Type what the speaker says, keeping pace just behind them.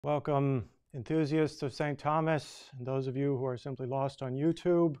Welcome, enthusiasts of St. Thomas, and those of you who are simply lost on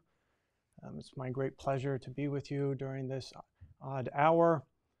YouTube. It's my great pleasure to be with you during this odd hour,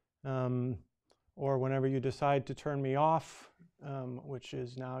 or whenever you decide to turn me off, which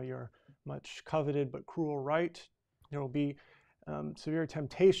is now your much coveted but cruel right. There will be severe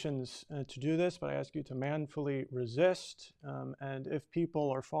temptations to do this, but I ask you to manfully resist. And if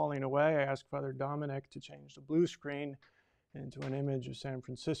people are falling away, I ask Father Dominic to change the blue screen into an image of San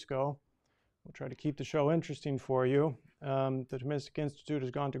Francisco. We'll try to keep the show interesting for you. The Thomistic Institute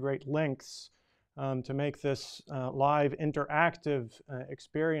has gone to great lengths to make this live interactive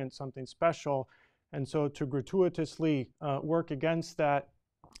experience something special. And so to gratuitously work against that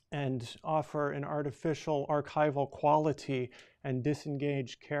and offer an artificial archival quality and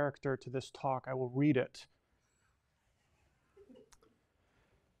disengaged character to this talk, I will read it.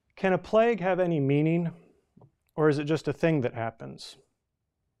 Can a plague have any meaning, or is it just a thing that happens?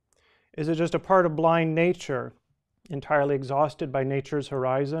 Is it just a part of blind nature, entirely exhausted by nature's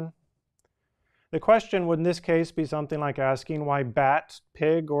horizon? The question would in this case be something like asking why bat,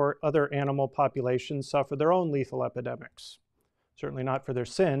 pig, or other animal populations suffer their own lethal epidemics. Certainly not for their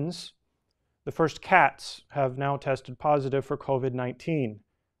sins. The first cats have now tested positive for COVID-19.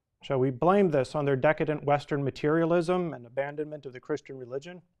 Shall we blame this on their decadent Western materialism and abandonment of the Christian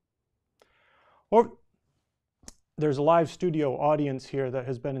religion? Or there's a live studio audience here that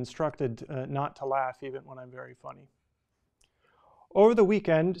has been instructed not to laugh even when I'm very funny. Over the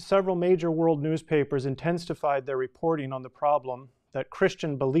weekend, several major world newspapers intensified their reporting on the problem that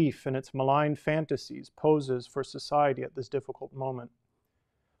Christian belief in its malign fantasies poses for society at this difficult moment.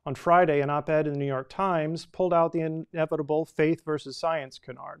 On Friday, an op-ed in the New York Times pulled out the inevitable faith versus science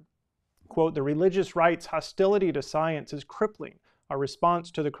canard. Quote, "The religious right's hostility to science is crippling our response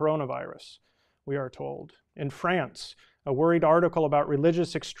to the coronavirus," we are told. In France, a worried article about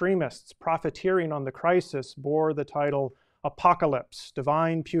religious extremists profiteering on the crisis bore the title "Apocalypse,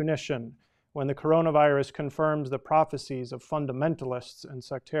 Divine Punition," when the coronavirus confirms the prophecies of fundamentalists and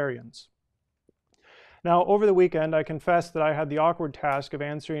sectarians. Now, over the weekend, I confess that I had the awkward task of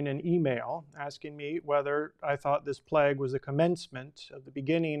answering an email asking me whether I thought this plague was the commencement of the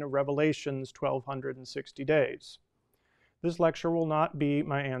beginning of Revelation's 1260 days. This lecture will not be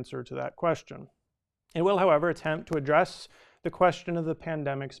my answer to that question. It will, however, attempt to address the question of the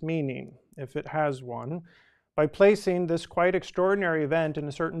pandemic's meaning, if it has one, by placing this quite extraordinary event in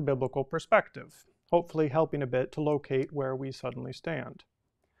a certain biblical perspective, hopefully helping a bit to locate where we suddenly stand.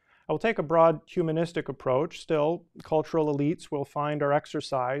 I will take a broad humanistic approach. Still, cultural elites will find our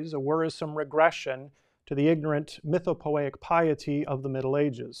exercise a worrisome regression to the ignorant mythopoeic piety of the Middle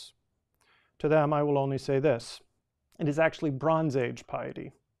Ages. To them, I will only say this: it is actually Bronze Age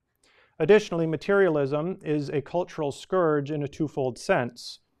piety. Additionally, materialism is a cultural scourge in a twofold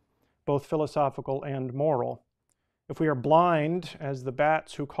sense, both philosophical and moral. If we are blind, as the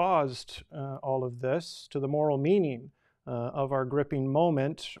bats who caused all of this, to the moral meaning of our gripping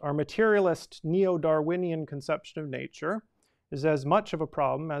moment, our materialist neo-Darwinian conception of nature is as much of a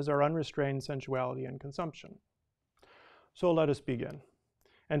problem as our unrestrained sensuality and consumption. So let us begin.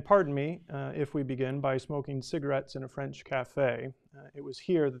 And pardon me if we begin by smoking cigarettes in a French cafe. It was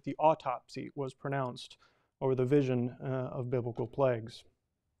here that the autopsy was pronounced over the vision of biblical plagues.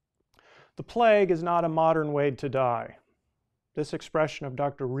 The plague is not a modern way to die. This expression of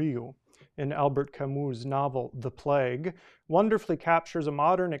Dr. Rieu in Albert Camus' novel The Plague wonderfully captures a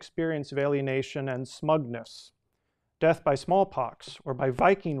modern experience of alienation and smugness. Death by smallpox or by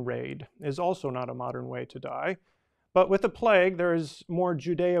Viking raid is also not a modern way to die. But with the plague, there is more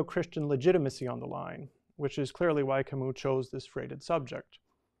Judeo-Christian legitimacy on the line, which is clearly why Camus chose this freighted subject.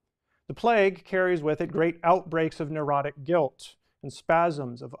 The plague carries with it great outbreaks of neurotic guilt and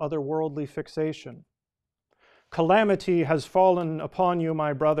spasms of otherworldly fixation. "Calamity has fallen upon you,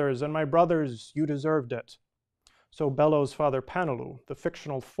 my brothers, and my brothers, you deserved it." So bellows Father Panelou, the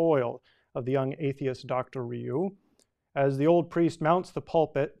fictional foil of the young atheist Dr. Rieu, as the old priest mounts the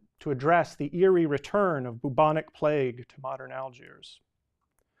pulpit to address the eerie return of bubonic plague to modern Algiers.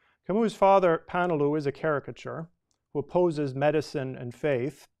 Camus' Father Panelou is a caricature who opposes medicine and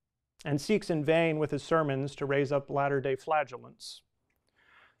faith and seeks in vain with his sermons to raise up latter-day flagellants.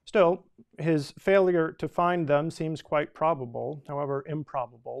 Still, his failure to find them seems quite probable, however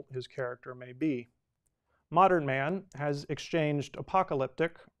improbable his character may be. Modern man has exchanged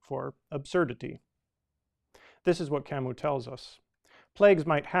apocalyptic for absurdity. This is what Camus tells us. Plagues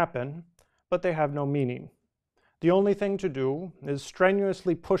might happen, but they have no meaning. The only thing to do is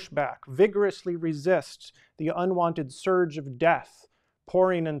strenuously push back, vigorously resist the unwanted surge of death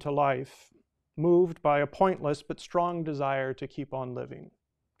pouring into life, moved by a pointless but strong desire to keep on living.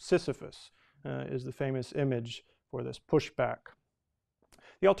 Sisyphus is the famous image for this pushback.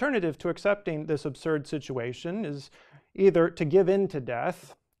 The alternative to accepting this absurd situation is either to give in to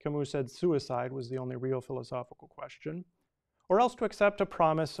death. Camus said suicide was the only real philosophical question, or else to accept a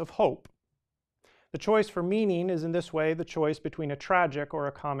promise of hope. The choice for meaning is in this way the choice between a tragic or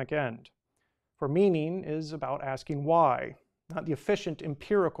a comic end. For meaning is about asking why, not the efficient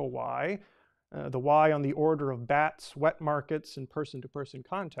empirical why, the why on the order of bats, wet markets, and person-to-person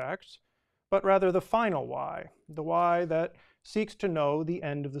contacts, but rather the final why, the why that seeks to know the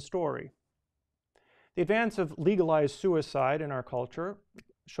end of the story. The advance of legalized suicide in our culture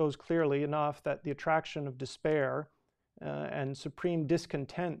shows clearly enough that the attraction of despair and supreme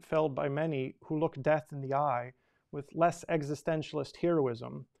discontent felt by many who look death in the eye with less existentialist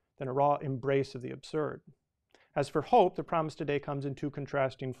heroism than a raw embrace of the absurd. As for hope, the promise today comes in two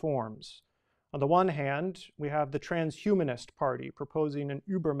contrasting forms. On the one hand, we have the transhumanist party proposing an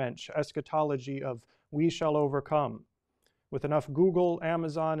Übermensch eschatology of we shall overcome. With enough Google,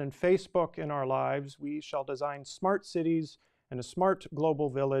 Amazon, and Facebook in our lives, we shall design smart cities and a smart global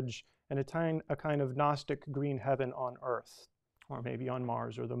village and attain a kind of Gnostic green heaven on Earth, or maybe on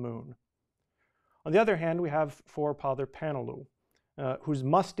Mars or the Moon. On the other hand, we have Father Paneloux, whose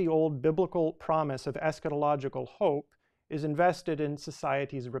musty old biblical promise of eschatological hope is invested in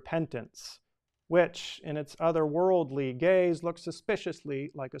society's repentance, which, in its otherworldly gaze, looks suspiciously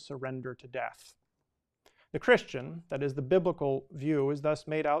like a surrender to death. The Christian, that is the biblical view, is thus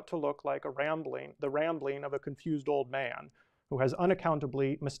made out to look like the rambling of a confused old man who has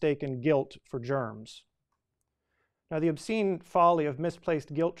unaccountably mistaken guilt for germs. Now, the obscene folly of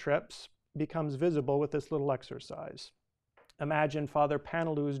misplaced guilt trips becomes visible with this little exercise. Imagine Father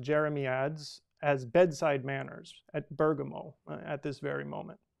Paneloux's Jeremiads as bedside manners at Bergamo at this very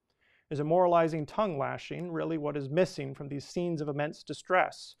moment. Is a moralizing tongue lashing really what is missing from these scenes of immense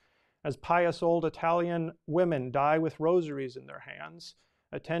distress, as pious old Italian women die with rosaries in their hands,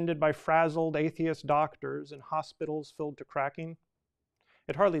 attended by frazzled atheist doctors in hospitals filled to cracking?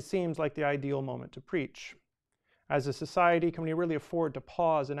 It hardly seems like the ideal moment to preach. As a society, can we really afford to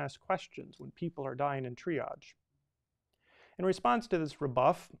pause and ask questions when people are dying in triage? In response to this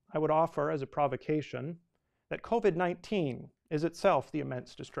rebuff, I would offer as a provocation that COVID-19 is itself the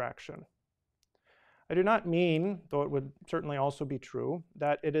immense distraction. I do not mean, though it would certainly also be true,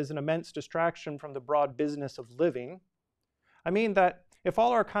 that it is an immense distraction from the broad business of living. I mean that if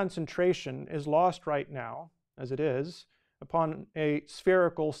all our concentration is lost right now, as it is, upon a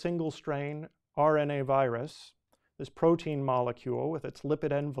spherical single-strain RNA virus, this protein molecule with its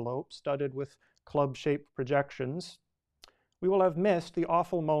lipid envelope studded with club-shaped projections, we will have missed the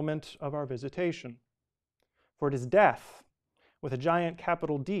awful moment of our visitation. For it is death, with a giant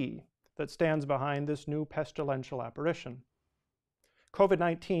capital D, that stands behind this new pestilential apparition.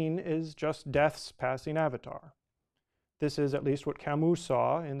 COVID-19 is just death's passing avatar. This is at least what Camus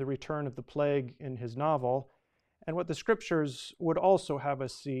saw in The Return of the Plague in his novel, and what the scriptures would also have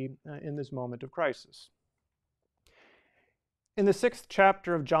us see in this moment of crisis. In the 6th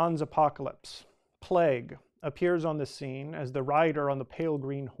chapter of John's Apocalypse, plague appears on the scene as the rider on the pale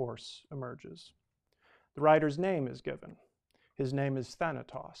green horse emerges. The rider's name is given. His name is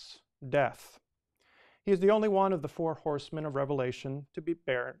Thanatos, death. He is the only one of the 4 horsemen of Revelation to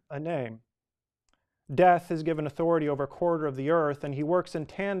bear a name. Death is given authority over a quarter of the earth, and he works in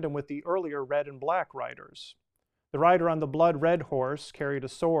tandem with the earlier red and black riders. The rider on the blood-red horse carried a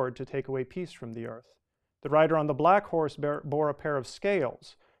sword to take away peace from the earth. The rider on the black horse bore a pair of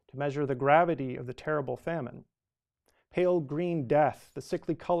scales to measure the gravity of the terrible famine. Pale green death, the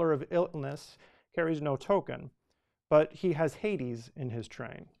sickly color of illness, carries no token, but he has Hades in his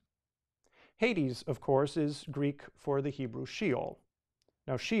train. Hades, of course, is Greek for the Hebrew Sheol.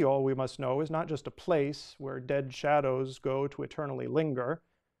 Now, Sheol, we must know, is not just a place where dead shadows go to eternally linger.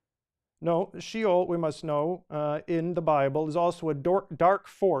 No, Sheol, we must know, in the Bible, is also a dark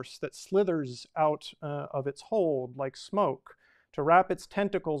force that slithers out of its hold like smoke to wrap its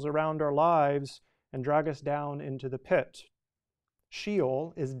tentacles around our lives and drag us down into the pit.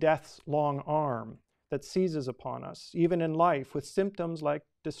 Sheol is death's long arm that seizes upon us, even in life, with symptoms like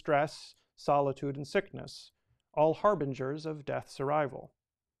distress, solitude, and sickness, all harbingers of death's arrival.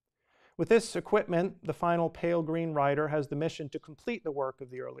 With this equipment, the final pale green rider has the mission to complete the work of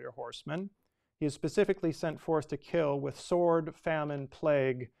the earlier horsemen. He is specifically sent forth to kill with sword, famine,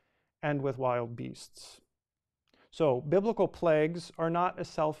 plague, and with wild beasts. So, biblical plagues are not a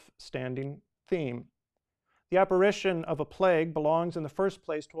self-standing theme. The apparition of a plague belongs in the first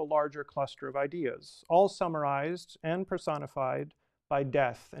place to a larger cluster of ideas, all summarized and personified by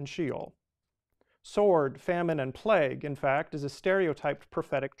death and Sheol. Sword, famine, and plague, in fact, is a stereotyped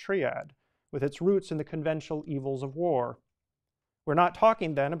prophetic triad, with its roots in the conventional evils of war. We're not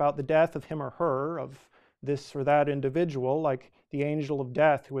talking then about the death of him or her, of this or that individual, like the angel of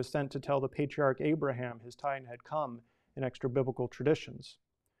death who was sent to tell the patriarch Abraham his time had come in extra-biblical traditions.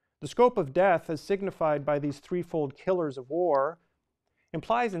 The scope of death, as signified by these threefold killers of war,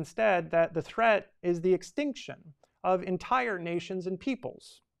 implies instead that the threat is the extinction of entire nations and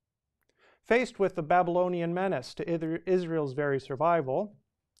peoples. Faced with the Babylonian menace to Israel's very survival,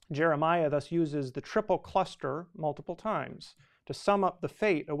 Jeremiah thus uses the triple cluster multiple times to sum up the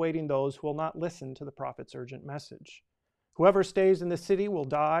fate awaiting those who will not listen to the prophet's urgent message. Whoever stays in the city will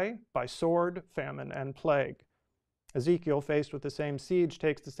die by sword, famine, and plague. Ezekiel, faced with the same siege,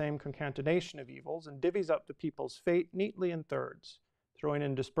 takes the same concatenation of evils and divvies up the people's fate neatly in thirds, throwing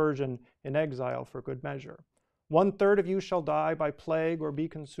in dispersion in exile for good measure. 1/3 of you shall die by plague or be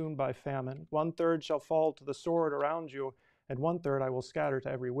consumed by famine. 1/3 shall fall to the sword around you, and 1/3 I will scatter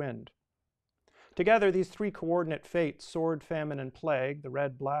to every wind. Together, these three coordinate fates, sword, famine, and plague, the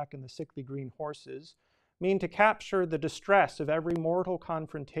red, black, and the sickly green horses, mean to capture the distress of every mortal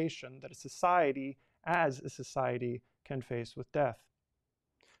confrontation that a society, as a society, can face with death.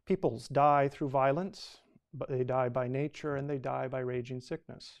 Peoples die through violence, but they die by nature, and they die by raging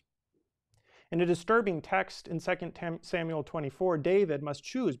sickness. In a disturbing text in 2 Samuel 24, David must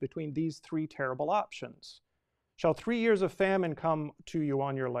choose between these three terrible options. Shall 3 years of famine come to you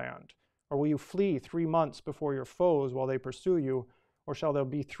on your land? Or will you flee 3 months before your foes while they pursue you? Or shall there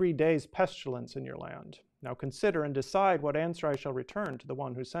be 3 days' pestilence in your land? Now consider and decide what answer I shall return to the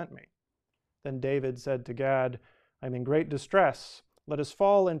one who sent me. Then David said to Gad, I am in great distress. Let us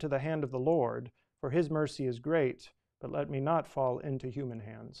fall into the hand of the Lord, for his mercy is great, but let me not fall into human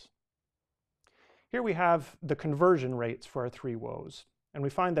hands. Here we have the conversion rates for our three woes, and we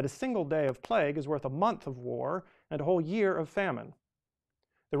find that a single day of plague is worth a month of war and a whole year of famine.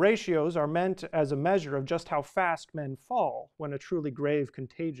 The ratios are meant as a measure of just how fast men fall when a truly grave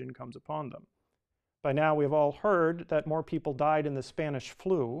contagion comes upon them. By now we have all heard that more people died in the Spanish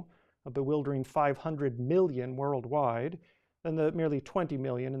flu, a bewildering 500 million worldwide, than the merely 20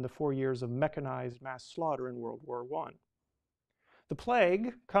 million in the 4 years of mechanized mass slaughter in World War I. The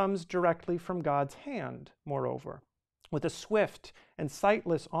plague comes directly from God's hand, moreover, with a swift and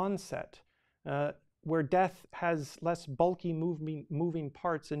sightless onset, where death has less bulky moving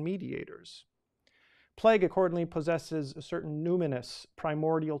parts and mediators. Plague accordingly possesses a certain numinous,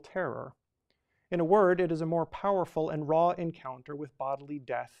 primordial terror. In a word, it is a more powerful and raw encounter with bodily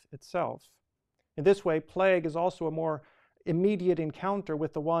death itself. In this way, plague is also a more immediate encounter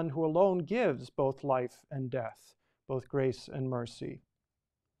with the one who alone gives both life and death, both grace and mercy.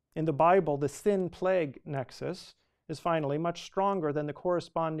 In the Bible, the sin-plague nexus is finally much stronger than the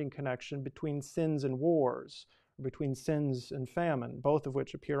corresponding connection between sins and wars, or between sins and famine, both of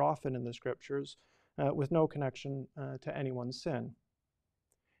which appear often in the scriptures, with no connection to anyone's sin.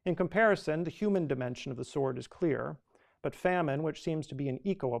 In comparison, the human dimension of the sword is clear, but famine, which seems to be an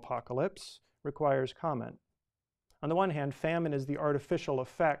eco-apocalypse, requires comment. On the one hand, famine is the artificial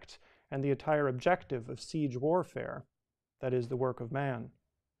effect and the entire objective of siege warfare, that is, the work of man.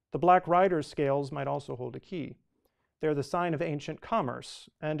 The Black Rider's scales might also hold a key. They're the sign of ancient commerce,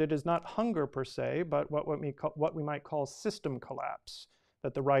 and it is not hunger per se, but what we might call system collapse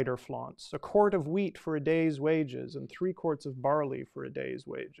that the writer flaunts. A quart of wheat for a day's wages and 3 quarts of barley for a day's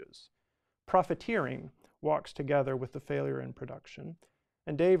wages. Profiteering walks together with the failure in production,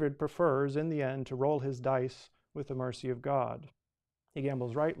 and David prefers, in the end, to roll his dice with the mercy of God. He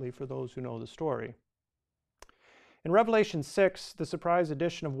gambles rightly for those who know the story. In Revelation 6, the surprise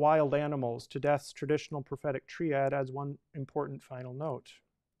addition of wild animals to death's traditional prophetic triad adds one important final note.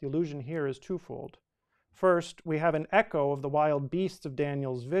 The allusion here is twofold. First, we have an echo of the wild beasts of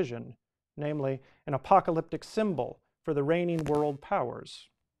Daniel's vision, namely an apocalyptic symbol for the reigning world powers.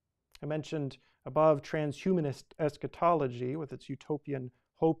 I mentioned above transhumanist eschatology with its utopian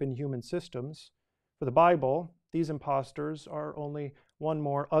hope in human systems. For the Bible, these impostors are only one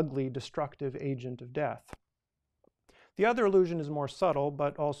more ugly, destructive agent of death. The other allusion is more subtle,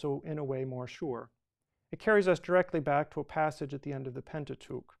 but also in a way more sure. It carries us directly back to a passage at the end of the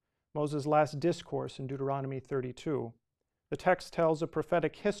Pentateuch, Moses' last discourse in Deuteronomy 32. The text tells a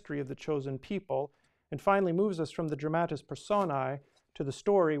prophetic history of the chosen people and finally moves us from the dramatis personae to the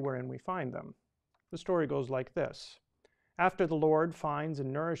story wherein we find them. The story goes like this. After the Lord finds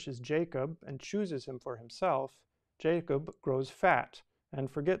and nourishes Jacob and chooses him for himself, Jacob grows fat and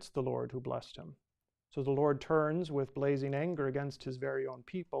forgets the Lord who blessed him. So the Lord turns with blazing anger against his very own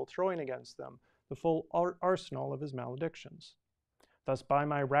people, throwing against them the full arsenal of his maledictions. Thus by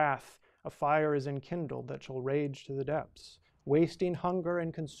my wrath A fire is enkindled that shall rage to the depths, wasting hunger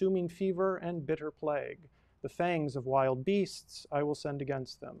and consuming fever and bitter plague. The fangs of wild beasts I will send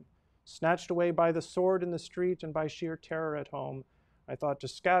against them. Snatched away by the sword in the street and by sheer terror at home, I thought to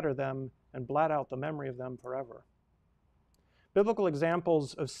scatter them and blot out the memory of them forever. Biblical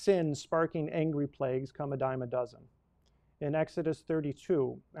examples of sin sparking angry plagues come a dime a dozen. In Exodus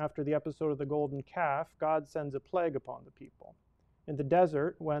 32, after the episode of the golden calf, God sends a plague upon the people. In the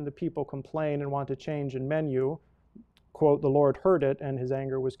desert, when the people complain and want to change in menu, quote, the Lord heard it and his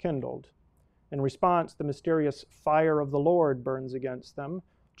anger was kindled. In response, the mysterious fire of the Lord burns against them,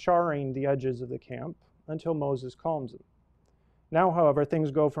 charring the edges of the camp until Moses calms them. Now, however,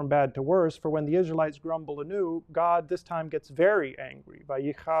 things go from bad to worse, for when the Israelites grumble anew, God this time gets very angry,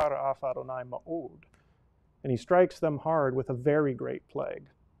 Vayichar af Adonai ma'od, and he strikes them hard with a very great plague.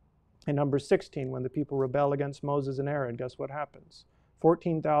 In Numbers 16, when the people rebel against Moses and Aaron, guess what happens?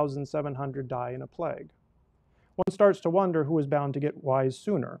 14,700 die in a plague. One starts to wonder who is bound to get wise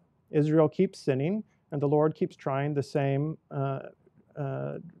sooner. Israel keeps sinning, and the Lord keeps trying the same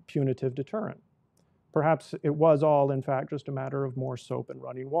punitive deterrent. Perhaps it was all, in fact, just a matter of more soap and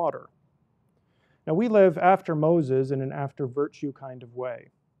running water. Now, we live after Moses in an after virtue kind of way.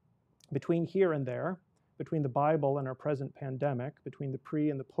 Between here and there, between the Bible and our present pandemic, between the pre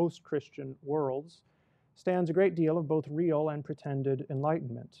and the post-Christian worlds, stands a great deal of both real and pretended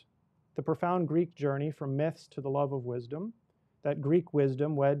enlightenment. The profound Greek journey from myths to the love of wisdom, that Greek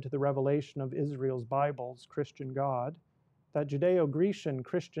wisdom wed to the revelation of Israel's Bible's Christian God, that Judeo-Grecian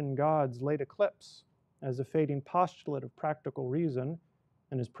Christian God's late eclipse as a fading postulate of practical reason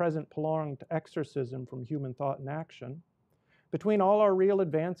and his present prolonged exorcism from human thought and action, between all our real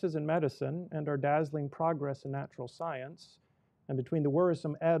advances in medicine and our dazzling progress in natural science, and between the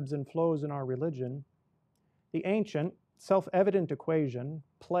worrisome ebbs and flows in our religion, the ancient, self-evident equation,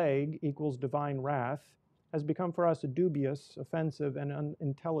 plague equals divine wrath, has become for us a dubious, offensive, and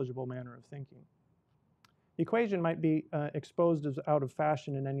unintelligible manner of thinking. The equation might be exposed as out of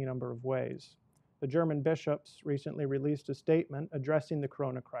fashion in any number of ways. The German bishops recently released a statement addressing the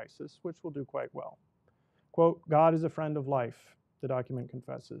corona crisis, which will do quite well. Quote, God is a friend of life, the document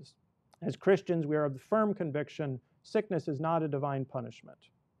confesses. As Christians, we are of the firm conviction sickness is not a divine punishment.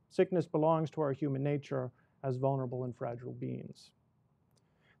 Sickness belongs to our human nature as vulnerable and fragile beings.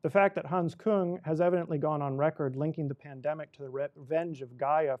 The fact that Hans Kung has evidently gone on record linking the pandemic to the revenge of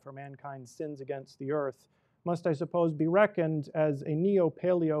Gaia for mankind's sins against the earth must, I suppose, be reckoned as a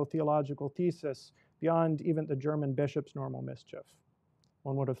neo-paleo theological thesis beyond even the German bishop's normal mischief.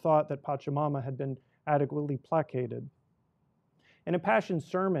 One would have thought that Pachamama had been adequately placated. An impassioned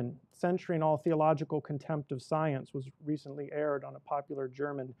sermon censuring all theological contempt of science was recently aired on a popular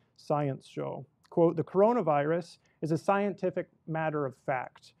German science show. Quote, the coronavirus is a scientific matter of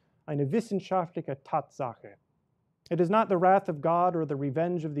fact, eine wissenschaftliche Tatsache. It is not the wrath of God or the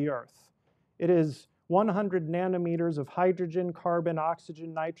revenge of the earth. It is 100 nanometers of hydrogen, carbon,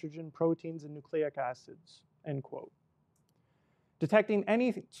 oxygen, nitrogen, proteins, and nucleic acids, end quote. Detecting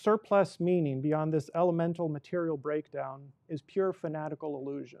any surplus meaning beyond this elemental material breakdown is pure fanatical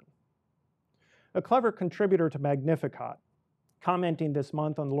illusion. A clever contributor to Magnificat, commenting this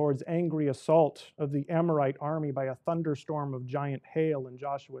month on the Lord's angry assault of the Amorite army by a thunderstorm of giant hail in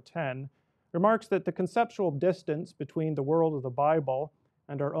Joshua 10, remarks that the conceptual distance between the world of the Bible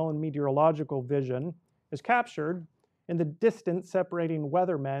and our own meteorological vision is captured in the distance separating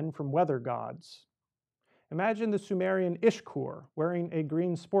weathermen from weather gods. Imagine the Sumerian Ishkur wearing a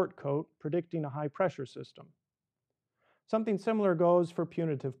green sport coat predicting a high-pressure system. Something similar goes for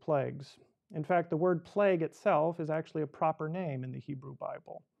punitive plagues. In fact, the word plague itself is actually a proper name in the Hebrew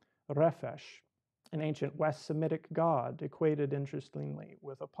Bible, Rephesh, an ancient West Semitic god equated, interestingly,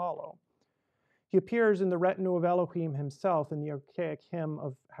 with Apollo. He appears in the retinue of Elohim himself in the archaic hymn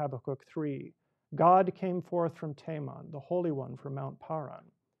of Habakkuk 3. God came forth from Teman, the Holy One from Mount Paran.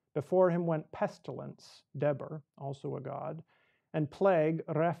 Before him went pestilence, Deber, also a god, and plague,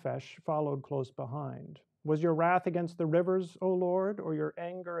 Rephesh, followed close behind. Was your wrath against the rivers, O Lord, or your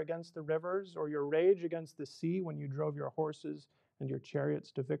anger against the rivers, or your rage against the sea when you drove your horses and your chariots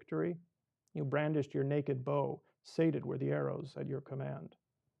to victory? You brandished your naked bow, sated were the arrows at your command.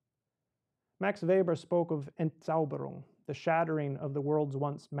 Max Weber spoke of Entzauberung, the shattering of the world's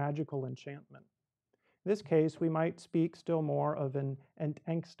once magical enchantment. In this case, we might speak still more of an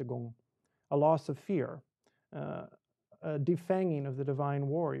Entängstigung, a loss of fear, a defanging of the divine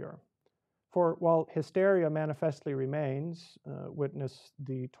warrior. For while hysteria manifestly remains, witness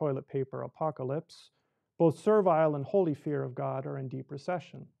the toilet paper apocalypse, both servile and holy fear of God are in deep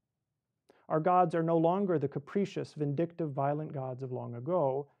recession. Our gods are no longer the capricious, vindictive, violent gods of long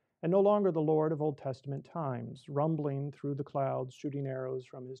ago, and no longer the Lord of Old Testament times, rumbling through the clouds, shooting arrows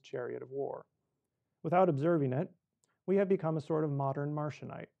from his chariot of war. Without observing it, we have become a sort of modern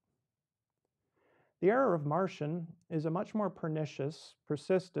Marcionite. The error of Marcion is a much more pernicious,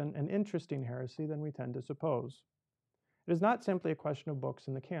 persistent, and interesting heresy than we tend to suppose. It is not simply a question of books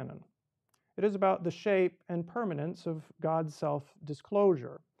in the canon. It is about the shape and permanence of God's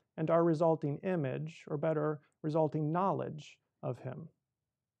self-disclosure and our resulting image, or better, resulting knowledge of him.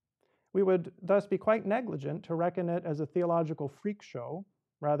 We would thus be quite negligent to reckon it as a theological freak show,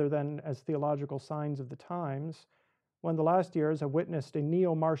 rather than as theological signs of the times, when the last years have witnessed a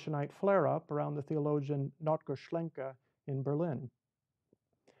neo-Marcionite flare-up around the theologian Notker Schlenke in Berlin.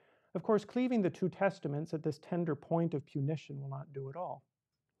 Of course, cleaving the two testaments at this tender point of punition will not do at all.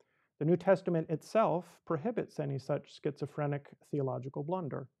 The New Testament itself prohibits any such schizophrenic theological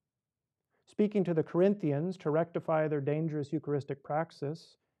blunder. Speaking to the Corinthians to rectify their dangerous Eucharistic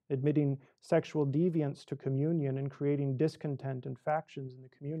praxis, admitting sexual deviance to communion and creating discontent and factions in the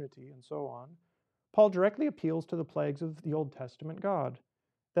community, and so on, Paul directly appeals to the plagues of the Old Testament God,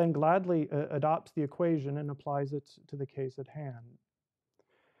 then gladly adopts the equation and applies it to the case at hand.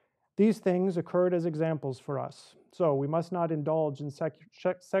 These things occurred as examples for us, so we must not indulge in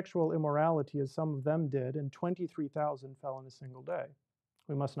sexual immorality as some of them did, and 23,000 fell in a single day.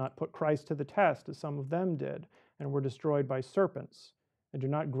 We must not put Christ to the test as some of them did, and were destroyed by serpents, and do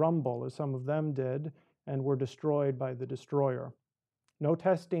not grumble as some of them did, and were destroyed by the destroyer. No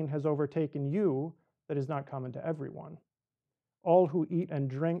testing has overtaken you that is not common to everyone. All who eat and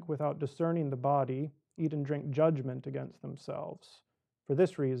drink without discerning the body eat and drink judgment against themselves. For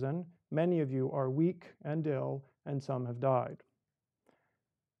this reason, many of you are weak and ill, and some have died.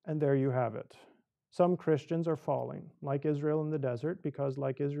 And there you have it. Some Christians are falling, like Israel in the desert, because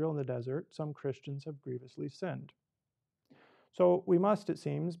like Israel in the desert, some Christians have grievously sinned. So we must, it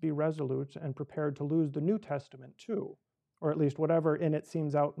seems, be resolute and prepared to lose the New Testament too, or at least whatever in it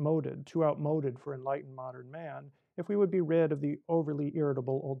seems outmoded, too outmoded for enlightened modern man, if we would be rid of the overly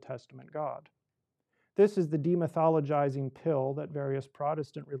irritable Old Testament God. This is the demythologizing pill that various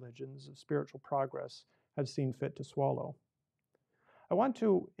Protestant religions of spiritual progress have seen fit to swallow. I want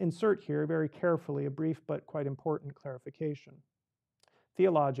to insert here very carefully a brief but quite important clarification.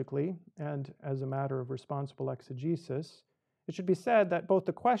 Theologically, and as a matter of responsible exegesis, it should be said that both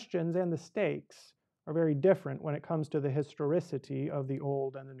the questions and the stakes are very different when it comes to the historicity of the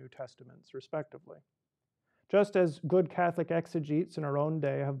Old and the New Testaments, respectively. Just as good Catholic exegetes in our own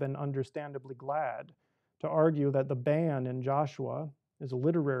day have been understandably glad to argue that the ban in Joshua is a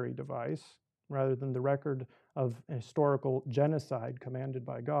literary device rather than the record of historical genocide commanded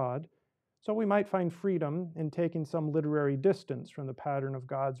by God, so we might find freedom in taking some literary distance from the pattern of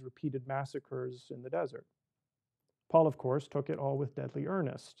God's repeated massacres in the desert. Paul, of course, took it all with deadly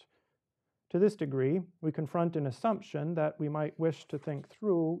earnest. To this degree, we confront an assumption that we might wish to think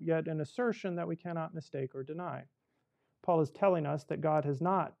through, yet an assertion that we cannot mistake or deny. Paul is telling us that God has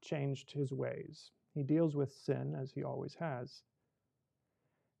not changed his ways. He deals with sin as he always has.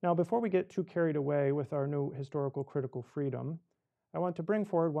 Now, before we get too carried away with our new historical critical freedom, I want to bring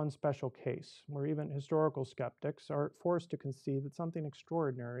forward one special case where even historical skeptics are forced to concede that something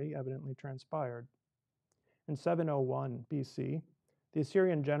extraordinary evidently transpired. In 701 BC, the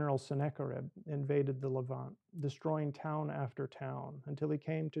Assyrian general Sennacherib invaded the Levant, destroying town after town until he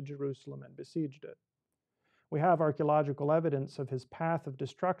came to Jerusalem and besieged it. We have archaeological evidence of his path of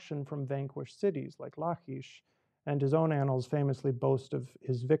destruction from vanquished cities like Lachish, and his own annals famously boast of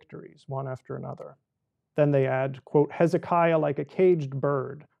his victories, one after another. Then they add, quote, Hezekiah like a caged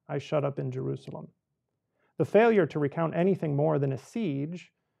bird, I shut up in Jerusalem. The failure to recount anything more than a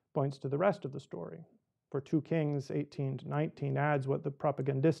siege points to the rest of the story. For 2 Kings 18-19 adds what the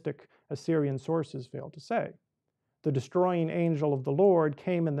propagandistic Assyrian sources fail to say. The destroying angel of the Lord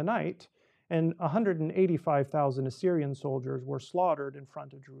came in the night, and 185,000 Assyrian soldiers were slaughtered in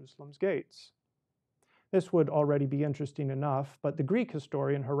front of Jerusalem's gates. This would already be interesting enough, but the Greek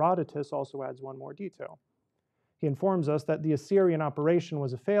historian Herodotus also adds one more detail. He informs us that the Assyrian operation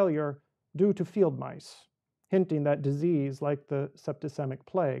was a failure due to field mice, hinting that disease like the septicemic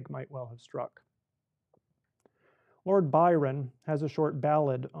plague might well have struck. Lord Byron has a short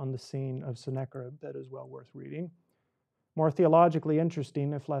ballad on the scene of Sennacherib that is well worth reading. More theologically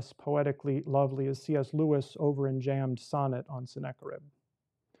interesting, if less poetically lovely, is C.S. Lewis' over-enjammed sonnet on Sennacherib.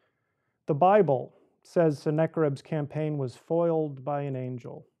 The Bible says Sennacherib's campaign was foiled by an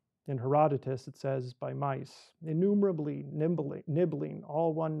angel. In Herodotus, it says by mice. Innumerably nibbling,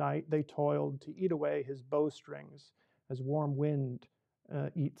 all one night they toiled to eat away his bowstrings as warm wind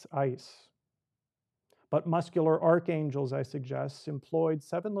eats ice. But muscular archangels, I suggest, employed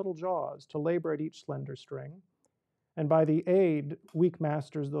 7 little jaws to labor at each slender string, and by the aid, weak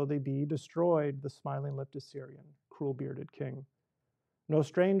masters though they be, destroyed the smiling-lipped Assyrian, cruel-bearded king. No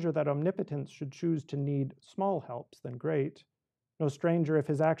stranger that omnipotence should choose to need small helps than great. No stranger if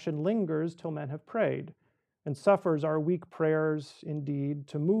his action lingers till men have prayed, and suffers our weak prayers, indeed,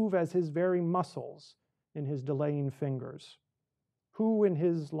 to move as his very muscles in his delaying fingers. Who in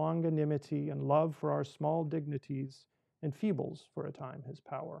his longanimity and love for our small dignities enfeebles for a time his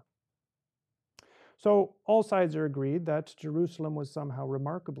power. So all sides are agreed that Jerusalem was somehow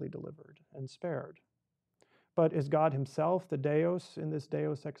remarkably delivered and spared. But is God himself the Deus in this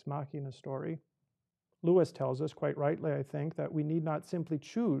Deus ex machina story? Lewis tells us, quite rightly, I think, that we need not simply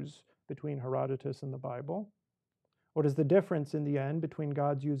choose between Herodotus and the Bible. What is the difference in the end between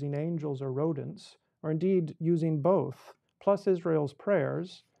God's using angels or rodents, or indeed using both, plus Israel's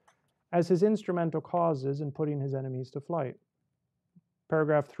prayers, as his instrumental causes in putting his enemies to flight?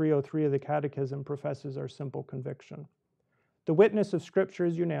 Paragraph 303 of the Catechism professes our simple conviction. The witness of Scripture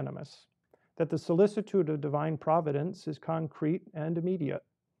is unanimous, that the solicitude of divine providence is concrete and immediate.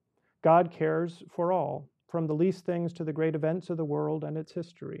 God cares for all, from the least things to the great events of the world and its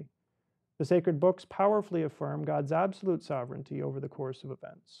history. The sacred books powerfully affirm God's absolute sovereignty over the course of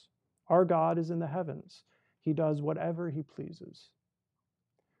events. Our God is in the heavens. He does whatever he pleases.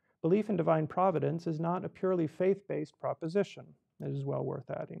 Belief in divine providence is not a purely faith-based proposition. It is well worth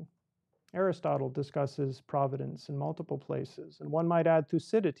adding. Aristotle discusses providence in multiple places, and one might add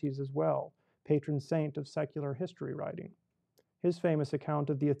Thucydides as well, patron saint of secular history writing. His famous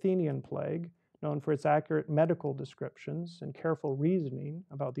account of the Athenian plague, known for its accurate medical descriptions and careful reasoning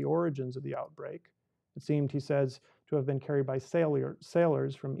about the origins of the outbreak, it seemed, he says, to have been carried by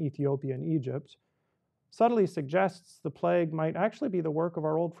sailors from Ethiopia and Egypt, subtly suggests the plague might actually be the work of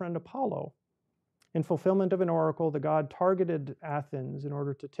our old friend Apollo. In fulfillment of an oracle, the god targeted Athens in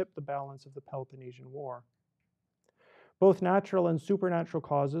order to tip the balance of the Peloponnesian War. Both natural and supernatural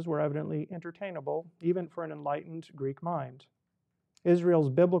causes were evidently entertainable, even for an enlightened Greek mind. Israel's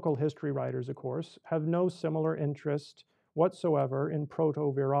biblical history writers, of course, have no similar interest whatsoever in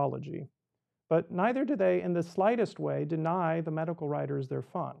proto-virology, but neither do they in the slightest way deny the medical writers their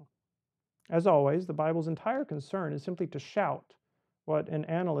fun. As always, the Bible's entire concern is simply to shout what an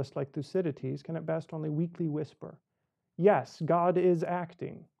analyst like Thucydides can at best only weakly whisper. Yes, God is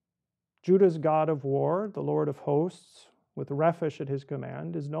acting. Judah's god of war, the Lord of hosts, with Rephish at his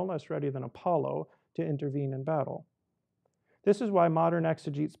command, is no less ready than Apollo to intervene in battle. This is why modern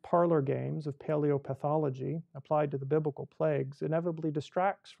exegetes' parlor games of paleopathology applied to the biblical plagues inevitably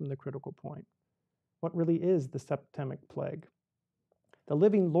distracts from the critical point. What really is the septemic plague? The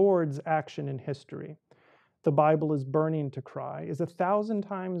living Lord's action in history, the Bible is burning to cry, is 1,000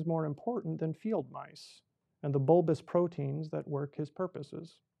 times more important than field mice and the bulbous proteins that work his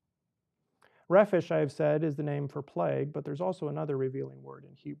purposes. Rephish, I have said, is the name for plague, but there's also another revealing word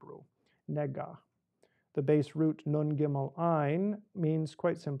in Hebrew, nega. The base root nun gimel ein means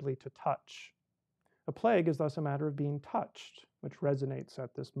quite simply to touch. A plague is thus a matter of being touched, which resonates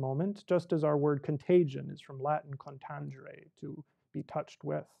at this moment, just as our word contagion is from Latin contangere, to be touched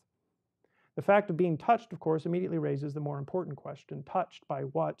with. The fact of being touched, of course, immediately raises the more important question, touched by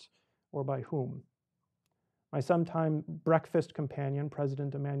what or by whom? My sometime breakfast companion,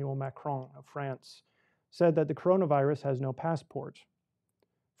 President Emmanuel Macron of France, said that the coronavirus has no passport.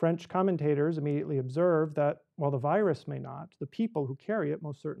 French commentators immediately observed that while the virus may not, the people who carry it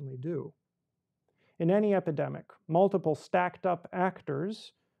most certainly do. In any epidemic, multiple stacked up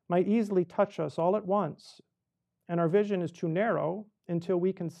actors might easily touch us all at once, and our vision is too narrow until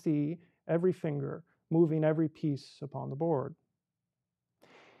we can see every finger moving every piece upon the board.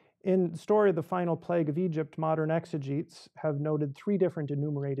 In the story of the final plague of Egypt, modern exegetes have noted 3 different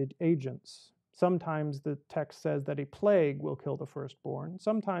enumerated agents. Sometimes the text says that a plague will kill the firstborn,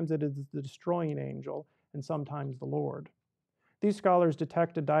 sometimes it is the destroying angel, and sometimes the Lord. These scholars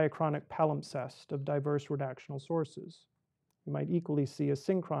detect a diachronic palimpsest of diverse redactional sources. You might equally see a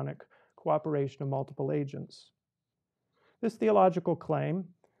synchronic cooperation of multiple agents. This theological claim,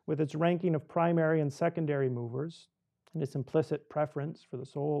 with its ranking of primary and secondary movers, and its implicit preference for the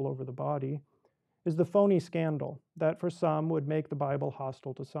soul over the body, is the phony scandal that for some would make the Bible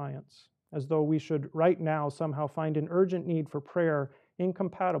hostile to science, as though we should right now somehow find an urgent need for prayer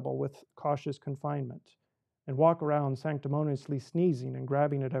incompatible with cautious confinement, and walk around sanctimoniously sneezing and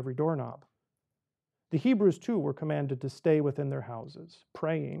grabbing at every doorknob. The Hebrews too were commanded to stay within their houses,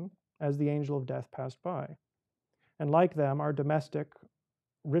 praying as the angel of death passed by. And like them, our domestic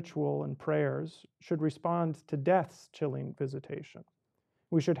ritual and prayers should respond to death's chilling visitation.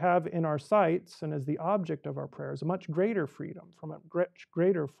 We should have in our sights and as the object of our prayers a much greater freedom from a much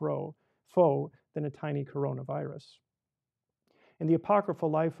greater foe than a tiny coronavirus. In the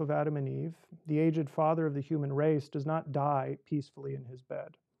apocryphal life of Adam and Eve, the aged father of the human race does not die peacefully in his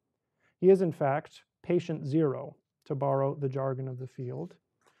bed. He is, in fact, patient zero, to borrow the jargon of the field.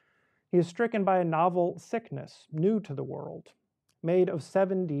 He is stricken by a novel sickness, new to the world, made of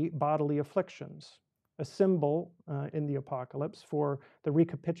 70 bodily afflictions, a symbol in the apocalypse for the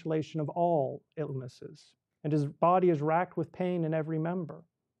recapitulation of all illnesses. And his body is racked with pain in every member.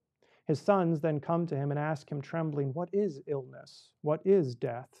 His sons then come to him and ask him, trembling, what is illness? What is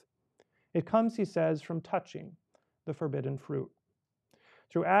death? It comes, he says, from touching the forbidden fruit.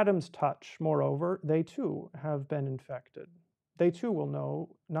 Through Adam's touch, moreover, they too have been infected. They too will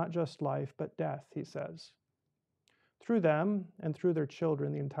know not just life, but death, he says. Through them and through their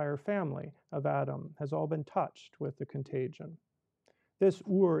children, the entire family of Adam has all been touched with the contagion. This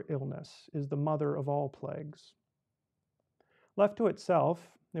illness is the mother of all plagues. Left to itself,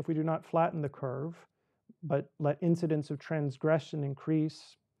 if we do not flatten the curve, but let incidents of transgression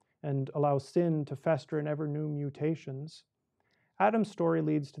increase and allow sin to fester in ever new mutations, Adam's story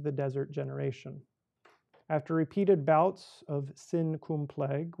leads to the desert generation. After repeated bouts of sin cum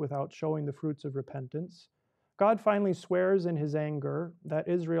plague without showing the fruits of repentance, God finally swears in his anger that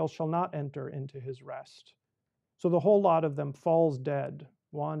Israel shall not enter into his rest. So the whole lot of them falls dead,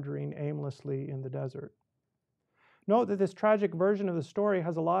 wandering aimlessly in the desert. Note that this tragic version of the story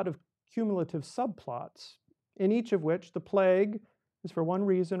has a lot of cumulative subplots, in each of which the plague is for one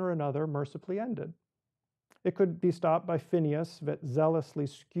reason or another mercifully ended. It could be stopped by Phineas zealously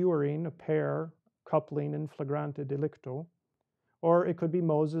skewering a pair coupling in flagrante delicto, or it could be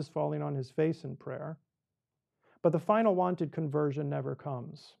Moses falling on his face in prayer. But the final wanted conversion never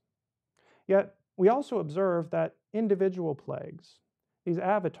comes. Yet we also observe that individual plagues, these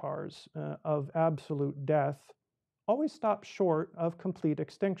avatars of absolute death, always stop short of complete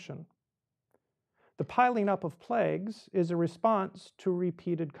extinction. The piling up of plagues is a response to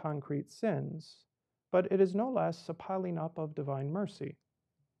repeated concrete sins, but it is no less a piling up of divine mercy.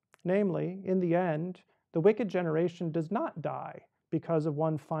 Namely, in the end, the wicked generation does not die because of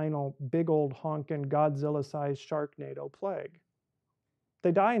one final big old honkin' Godzilla-sized Sharknado plague.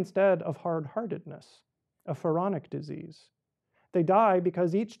 They die instead of hard-heartedness, a pharaonic disease. They die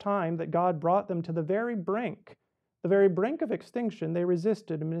because each time that God brought them to the very brink of extinction, they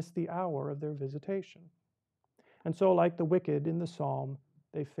resisted and missed the hour of their visitation. And so, like the wicked in the psalm,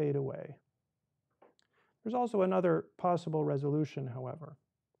 they fade away. There's also another possible resolution, however.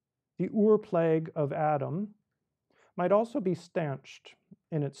 The plague of Adam might also be stanched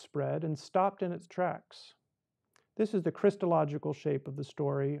in its spread and stopped in its tracks. This is the Christological shape of the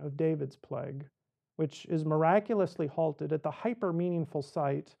story of David's plague, which is miraculously halted at the hyper-meaningful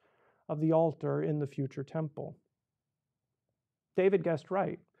site of the altar in the future temple. David guessed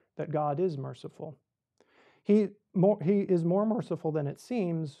right that God is merciful. He is more merciful than it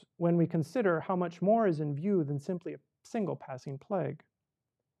seems when we consider how much more is in view than simply a single passing plague.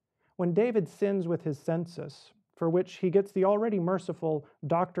 When David sins with his census, for which he gets the already merciful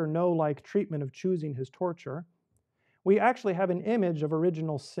Dr. No-like treatment of choosing his torture, we actually have an image of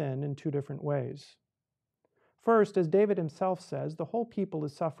original sin in two different ways. First, as David himself says, the whole people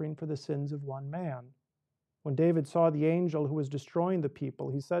is suffering for the sins of one man. When David saw the angel who was destroying the people,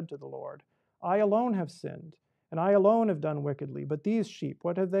 he said to the Lord, I alone have sinned, and I alone have done wickedly, but these sheep,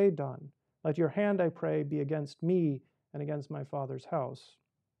 what have they done? Let your hand, I pray, be against me and against my father's house.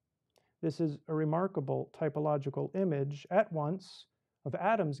 This is a remarkable typological image at once of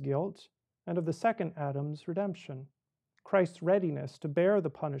Adam's guilt and of the second Adam's redemption, Christ's readiness to bear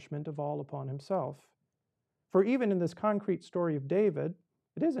the punishment of all upon himself. For even in this concrete story of David,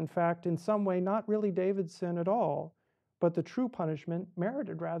 it is in fact in some way not really David's sin at all, but the true punishment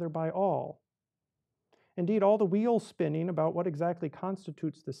merited rather by all. Indeed, all the wheel spinning about what exactly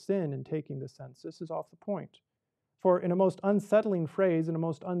constitutes the sin in taking the census is off the point. For in a most unsettling phrase, in a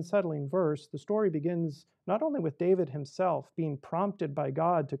most unsettling verse, the story begins not only with David himself being prompted by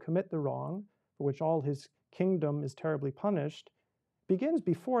God to commit the wrong, for which all his kingdom is terribly punished, begins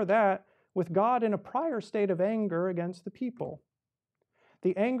before that with God in a prior state of anger against the people.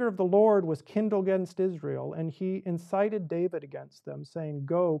 The anger of the Lord was kindled against Israel, and he incited David against them, saying,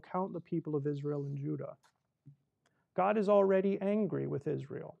 Go, count the people of Israel and Judah. God is already angry with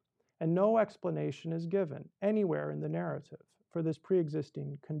Israel, and no explanation is given anywhere in the narrative for this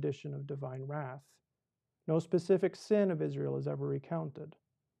pre-existing condition of divine wrath. No specific sin of Israel is ever recounted.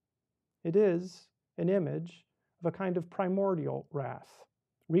 It is an image of a kind of primordial wrath,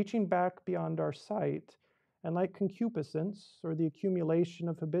 reaching back beyond our sight And like concupiscence, or the accumulation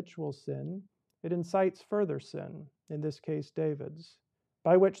of habitual sin, it incites further sin, in this case David's,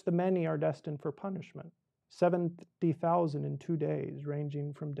 by which the many are destined for punishment, 70,000 in 2 days,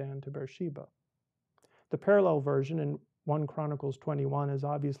 ranging from Dan to Beersheba. The parallel version in 1 Chronicles 21 is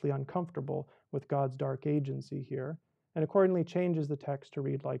obviously uncomfortable with God's dark agency here, and accordingly changes the text to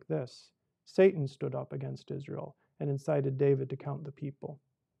read like this: Satan stood up against Israel and incited David to count the people.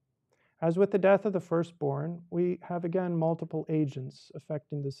 As with the death of the firstborn, we have again multiple agents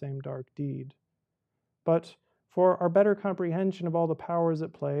affecting the same dark deed. But for our better comprehension of all the powers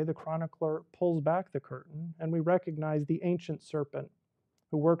at play, the chronicler pulls back the curtain, and we recognize the ancient serpent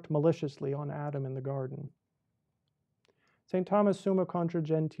who worked maliciously on Adam in the garden. St. Thomas' Summa Contra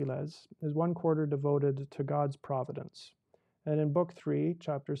Gentiles is 1 quarter devoted to God's providence. And in Book 3,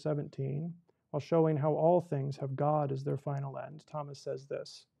 Chapter 17, while showing how all things have God as their final end, Thomas says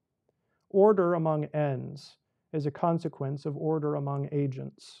this: Order among ends is a consequence of order among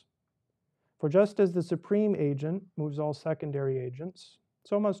agents. For just as the supreme agent moves all secondary agents,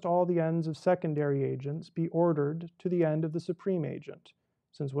 so must all the ends of secondary agents be ordered to the end of the supreme agent,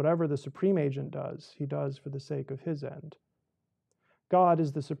 since whatever the supreme agent does, he does for the sake of his end. God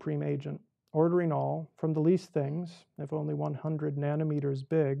is the supreme agent, ordering all, from the least things, if only 100 nanometers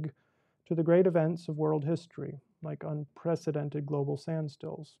big, to the great events of world history, like unprecedented global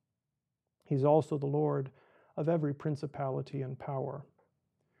standstills. He's also the Lord of every principality and power.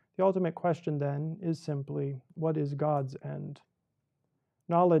 The ultimate question, then, is simply, what is God's end?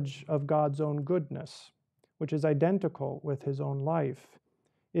 Knowledge of God's own goodness, which is identical with his own life,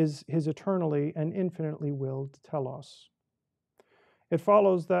 is his eternally and infinitely willed telos. It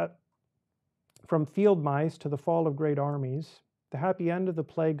follows that from field mice to the fall of great armies, the happy end of the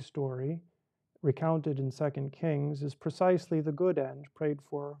plague story, recounted in 2 Kings, is precisely the good end prayed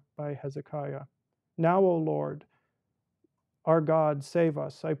for by Hezekiah. Now, O Lord, our God, save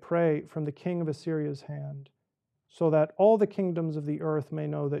us, I pray, from the king of Assyria's hand, so that all the kingdoms of the earth may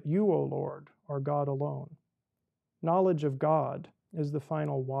know that you, O Lord, are God alone. Knowledge of God is the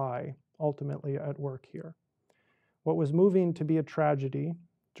final why, ultimately at work here. What was moving to be a tragedy,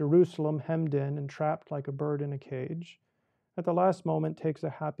 Jerusalem hemmed in and trapped like a bird in a cage, at the last moment takes a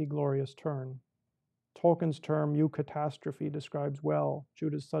happy, glorious turn. Tolkien's term eucatastrophe describes well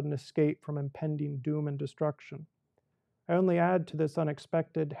Judah's sudden escape from impending doom and destruction. I only add to this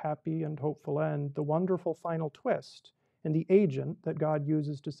unexpected, happy, and hopeful end the wonderful final twist in the agent that God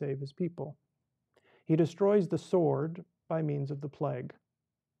uses to save his people. He destroys the sword by means of the plague,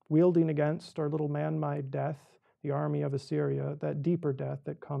 wielding against our little man-made death, the army of Assyria, that deeper death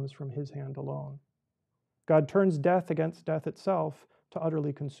that comes from his hand alone. God turns death against death itself to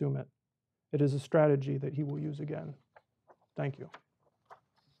utterly consume it. It is a strategy that he will use again. Thank you.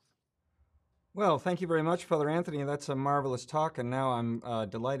 Well, thank you very much, Father Anthony. That's a marvelous talk, and now I'm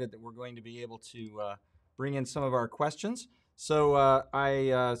delighted that we're going to be able to bring in some of our questions. So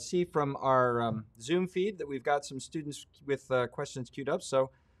I see from our Zoom feed that we've got some students with questions queued up.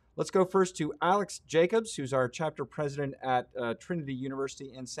 So let's go first to Alex Jacobs, who's our chapter president at Trinity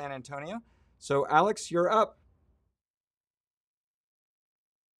University in San Antonio. So Alex, you're up.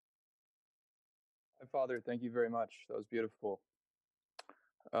 Hi, Father. Thank you very much. That was beautiful.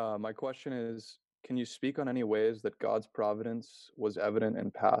 My question is, can you speak on any ways that God's providence was evident in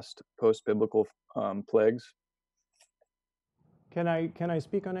past post-biblical plagues? Can I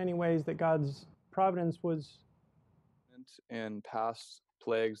speak on any ways that God's providence was in past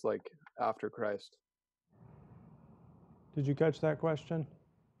plagues, like after Christ? Did you catch that question?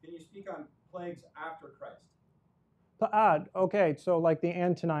 Can you speak on plagues after Christ? Okay, so like the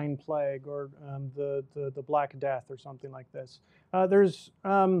Antonine Plague or the Black Death or something like this. There's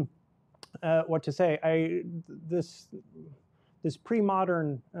what to say. This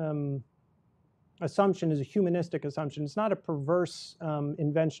pre-modern assumption is a humanistic assumption. It's not a perverse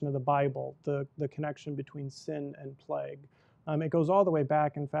invention of the Bible, the connection between sin and plague. It goes all the way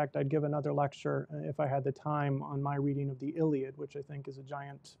back. In fact, I'd give another lecture, if I had the time, on my reading of the Iliad, which I think is a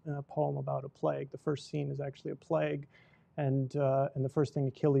giant poem about a plague. The first scene is actually a plague, and the first thing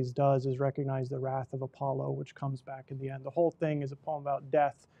Achilles does is recognize the wrath of Apollo, which comes back in the end. The whole thing is a poem about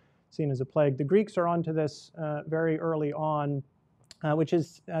death seen as a plague. The Greeks are onto this very early on, which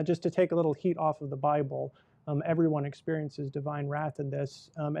is just to take a little heat off of the Bible. Everyone experiences divine wrath in this,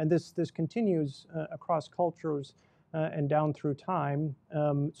 and this continues across cultures and down through time.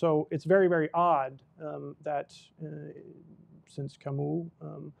 So it's very, very odd that since Camus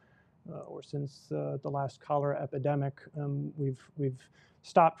or since the last cholera epidemic, we've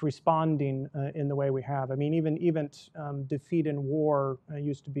stopped responding in the way we have. I mean, even defeat in war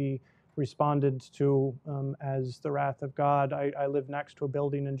used to be responded to as the wrath of God. I live next to a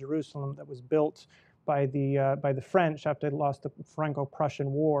building in Jerusalem that was built by the French after they lost the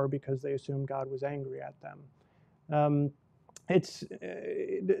Franco-Prussian War because they assumed God was angry at them.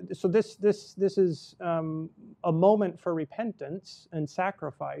 So this is a moment for repentance and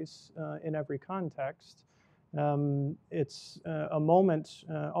sacrifice in every context. It's a moment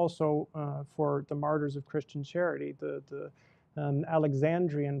also for the martyrs of Christian charity. The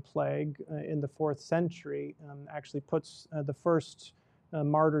Alexandrian plague in the 4th century actually puts the first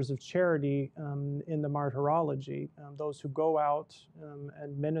martyrs of charity in the martyrology. Those who go out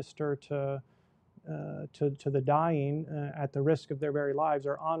and minister to the dying at the risk of their very lives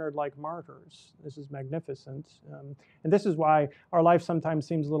are honored like martyrs. This is magnificent. And this is why our life sometimes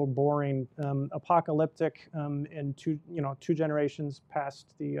seems a little boring, apocalyptic, in two generations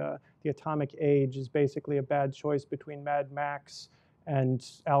past the atomic age is basically a bad choice between Mad Max and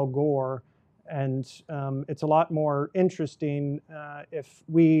Al Gore. And it's a lot more interesting if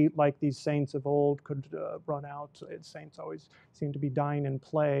we, like these saints of old, could run out. Saints always seem to be dying in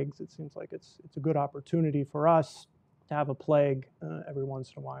plagues. It seems like it's a good opportunity for us to have a plague every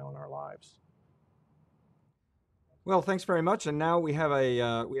once in a while in our lives. Well, thanks very much. And now we have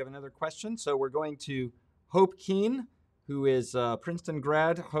another question. So we're going to Hope Keene, who is a Princeton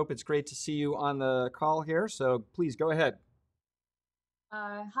grad. Hope, it's great to see you on the call here. So please go ahead.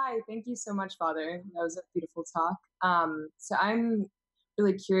 Hi, thank you so much, Father. That was a beautiful talk. So I'm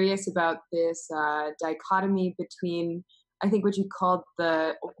really curious about this dichotomy between, I think, what you called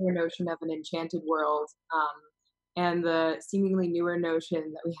the older notion of an enchanted world and the seemingly newer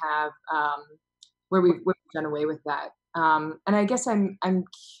notion that we have where we've done away with that. And I guess I'm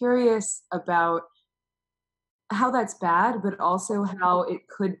curious about how that's bad, but also how it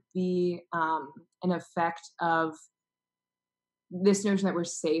could be an effect of this notion that we're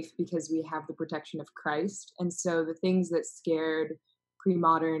safe because we have the protection of Christ. And so the things that scared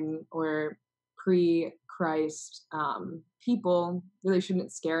pre-modern or pre-Christ people really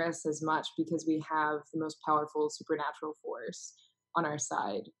shouldn't scare us as much because we have the most powerful supernatural force on our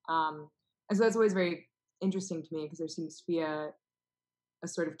side. And so that's always very interesting to me because there seems to be a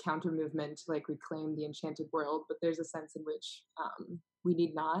sort of counter movement to like reclaim the enchanted world, but there's a sense in which we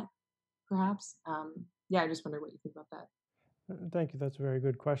need not, perhaps. Yeah, I just wonder what you think about that. Thank you. That's a very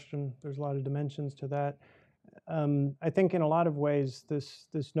good question. There's a lot of dimensions to that. I think in a lot of ways, this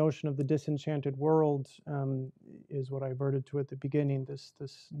notion of the disenchanted world is what I adverted to at the beginning. This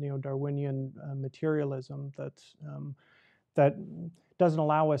neo-Darwinian materialism that doesn't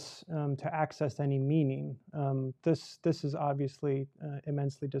allow us to access any meaning. This is obviously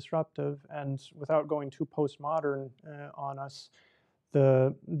immensely disruptive, and without going too postmodern on us,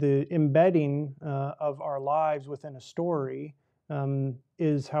 the embedding of our lives within a story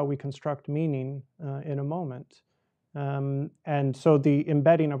is how we construct meaning in a moment. And so the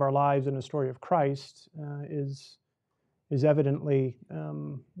embedding of our lives in a story of Christ is evidently,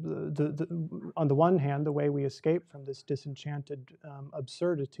 on the one hand, the way we escape from this disenchanted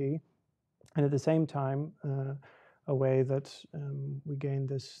absurdity, and at the same time, a way that we gain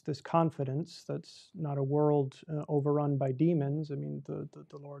this confidence that's not a world overrun by demons. I mean,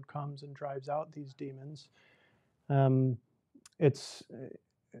 the Lord comes and drives out these demons. It's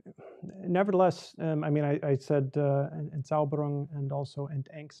nevertheless, I mean, I said Entzauberung and also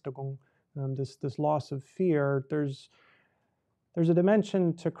Entängstigung, this loss of fear. There's a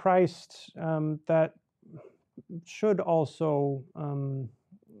dimension to Christ that should also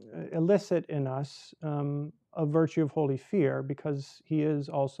elicit in us a virtue of holy fear, because he is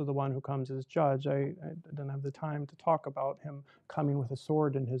also the one who comes as judge. I don't have the time to talk about him coming with a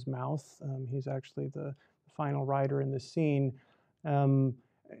sword in his mouth. He's actually the final rider in the scene.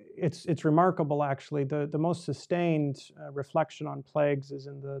 It's remarkable, actually. The most sustained reflection on plagues is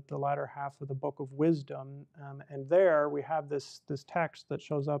in the latter half of the Book of Wisdom, and there we have this text that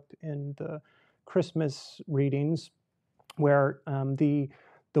shows up in the Christmas readings, where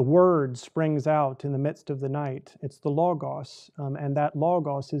the word springs out in the midst of the night. It's the Logos, and that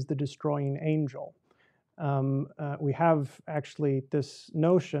Logos is the destroying angel. We have actually this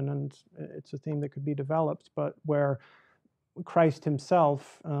notion, and it's a theme that could be developed, but where Christ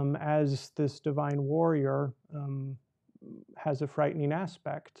himself, as this divine warrior, has a frightening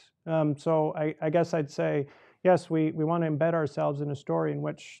aspect. So I guess I'd say, yes, we want to embed ourselves in a story in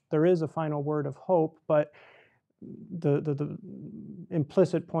which there is a final word of hope, but the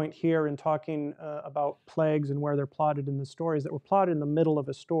implicit point here in talking about plagues and where they're plotted in the story is that we're plotted in the middle of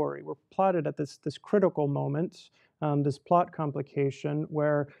a story. We're plotted at this critical moment, this plot complication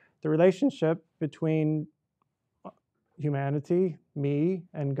where the relationship between humanity, me,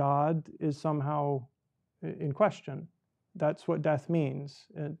 and God is somehow in question. That's what death means.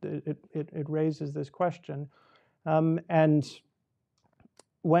 It raises this question. And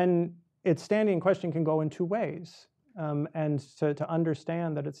when it's standing in question can go in two ways. And to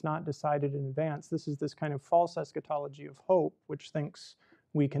understand that it's not decided in advance, this is this kind of false eschatology of hope, which thinks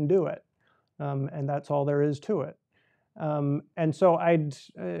we can do it. And that's all there is to it. And so I'd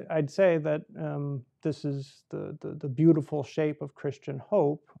say that this is the beautiful shape of Christian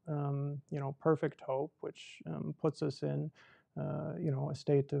hope, perfect hope, which puts us in a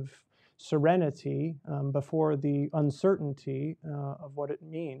state of serenity before the uncertainty of what it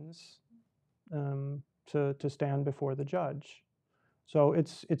means to stand before the judge. So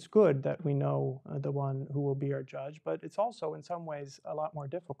it's good that we know the one who will be our judge, but it's also in some ways a lot more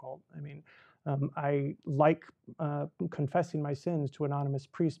difficult. I mean, I like confessing my sins to anonymous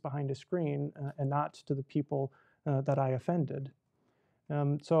priests behind a screen and not to the people that I offended.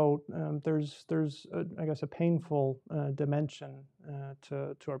 So there's I guess, a painful dimension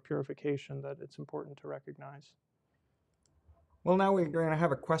to our purification that it's important to recognize. Well, now we're going to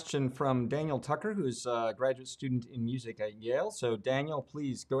have a question from Daniel Tucker, who's a graduate student in music at Yale. So, Daniel,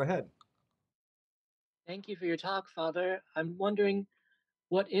 please go ahead. Thank you for your talk, Father. I'm wondering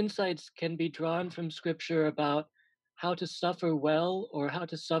what insights can be drawn from Scripture about how to suffer well or how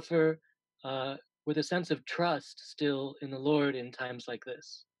to suffer with a sense of trust still in the Lord in times like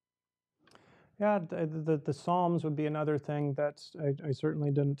this. Yeah, the Psalms would be another thing that I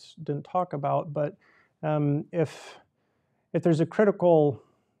certainly didn't talk about. But if there's a critical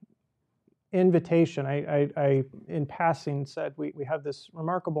invitation, I in passing said we have this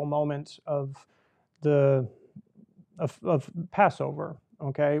remarkable moment of Passover.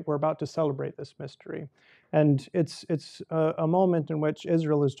 Okay, we're about to celebrate this mystery, and it's a moment in which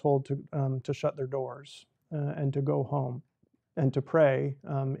Israel is told to shut their doors and to go home and to pray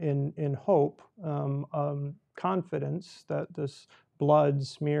in hope, confidence that this blood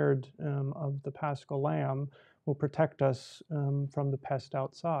smeared of the Paschal Lamb will protect us from the pest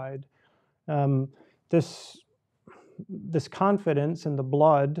outside. This confidence in the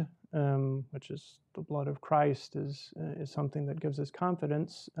blood, which is the blood of Christ, is something that gives us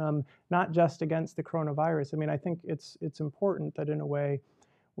confidence, not just against the coronavirus. I mean, I think it's important that in a way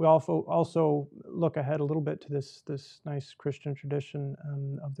we also look ahead a little bit to this nice Christian tradition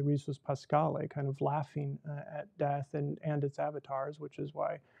of the risus paschale, kind of laughing at death and its avatars, which is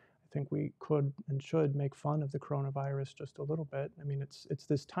why I think we could and should make fun of the coronavirus just a little bit. I mean, it's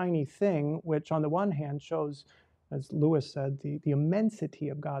this tiny thing which on the one hand shows, as Lewis said, the immensity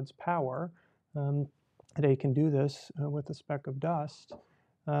of God's power, that he can do this with a speck of dust.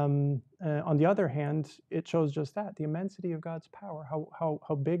 On the other hand, it shows just that, the immensity of God's power.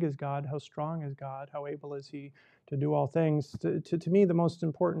 How big is God? How strong is God? How able is he to do all things? To me, the most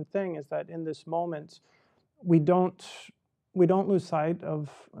important thing is that in this moment, we don't lose sight of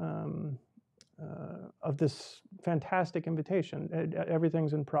this fantastic invitation.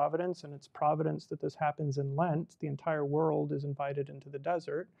 Everything's in providence, and it's providence that this happens in Lent. The entire world is invited into the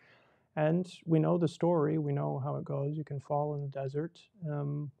desert. And we know the story. We know how it goes. You can fall in the desert,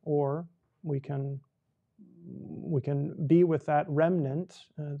 or we can be with that remnant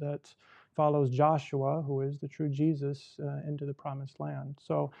that follows Joshua, who is the true Jesus, into the promised land.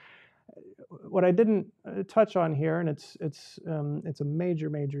 So, what I didn't touch on here, and it's a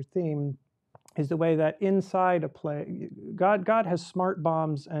major theme, is the way that inside a plague, God has smart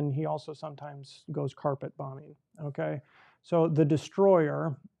bombs, and he also sometimes goes carpet bombing. Okay. So the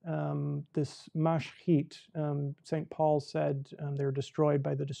destroyer, this mashchit, St. Paul said they were destroyed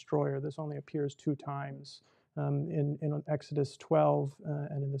by the destroyer. This only appears 2 times in Exodus 12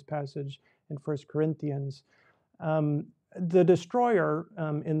 and in this passage in 1 Corinthians. The destroyer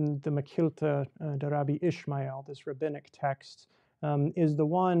in the Mechilta de Rabbi Ishmael, this rabbinic text, is the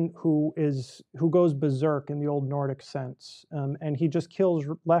one who goes berserk in the old Nordic sense, and he just kills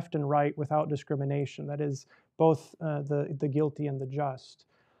left and right without discrimination. That is, both the guilty and the just.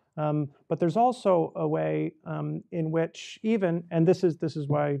 But there's also a way in which even, and this is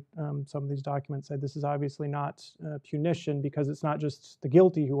why some of these documents say this is obviously not punition, because it's not just the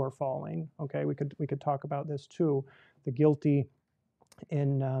guilty who are falling. Okay, we could talk about this too. The guilty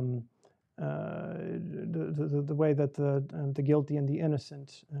in the way that the guilty and the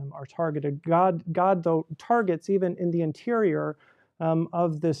innocent are targeted. God though targets even in the interior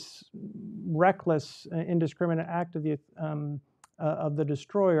of this reckless, indiscriminate act of the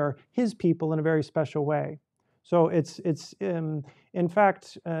destroyer, his people in a very special way. So it's in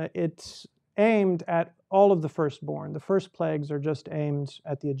fact it's aimed at all of the firstborn. The first plagues are just aimed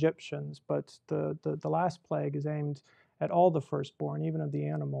at the Egyptians, but the last plague is aimed at all the firstborn, even of the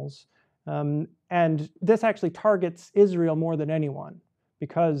animals. And this actually targets Israel more than anyone,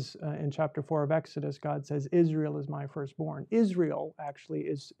 because in chapter 4 of Exodus, God says, Israel is my firstborn. Israel actually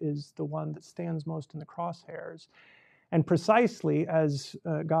is the one that stands most in the crosshairs. And precisely as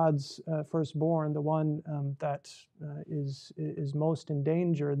God's firstborn, the one that is most in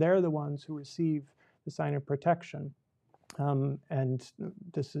danger, they're the ones who receive the sign of protection. And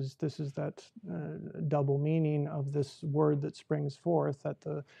this is that double meaning of this word that springs forth, that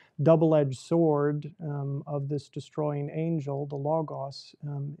the double-edged sword of this destroying angel, the Logos,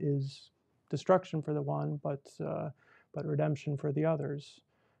 is destruction for the one, but redemption for the others.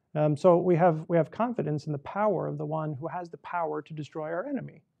 So we have confidence in the power of the one who has the power to destroy our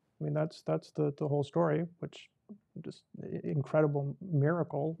enemy. I mean, that's the whole story, which just incredible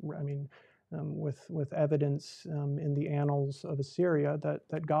miracle. I mean, with evidence in the annals of Assyria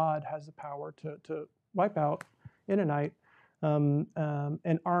that God has the power to wipe out in a night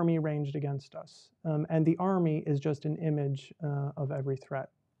an army ranged against us. And the army is just an image of every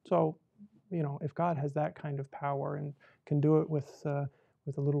threat. So, if God has that kind of power and can do it with a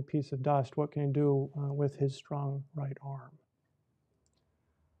little piece of dust, what can he do with his strong right arm?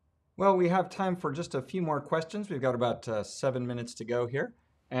 Well, we have time for just a few more questions. We've got about 7 minutes to go here.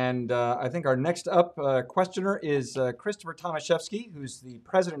 And I think our next up questioner is Christopher Tomaszewski, who's the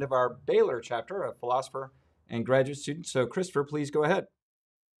president of our Baylor chapter, a philosopher and graduate student. So, Christopher, please go ahead.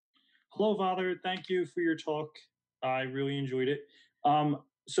 Hello, Father. Thank you for your talk. I really enjoyed it.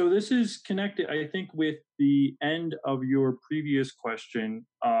 So this is connected, I think, with the end of your previous question,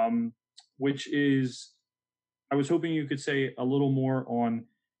 which is, I was hoping you could say a little more on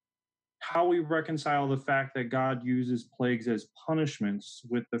how we reconcile the fact that God uses plagues as punishments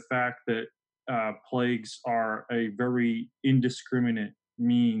with the fact that plagues are a very indiscriminate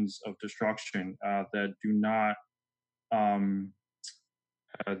means of destruction that do not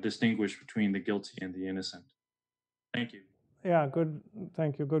distinguish between the guilty and the innocent. Thank you. Yeah, good.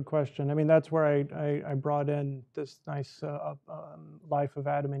 Thank you. Good question. I mean, that's where I brought in this nice Life of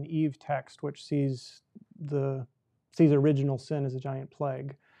Adam and Eve text, which sees original sin as a giant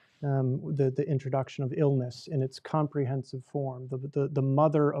plague. The introduction of illness in its comprehensive form. The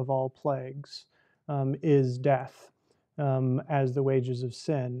mother of all plagues is death as the wages of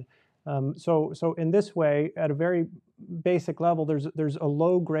sin. So in this way, at a very basic level, there's a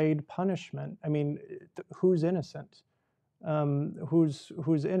low grade punishment. I mean, who's innocent?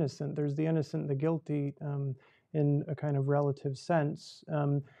 Who's innocent? There's the innocent, the guilty, in a kind of relative sense.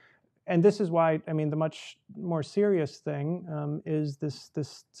 And this is why, I mean, the much more serious thing is this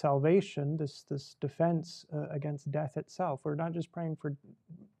salvation, this defense against death itself. We're not just praying for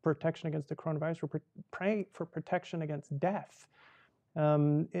protection against the coronavirus, we're praying for protection against death,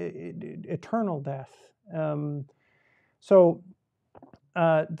 eternal death. So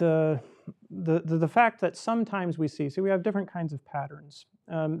the fact that sometimes we see we have different kinds of patterns.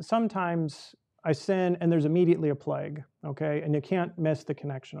 Sometimes I sin and there's immediately a plague, okay? And you can't miss the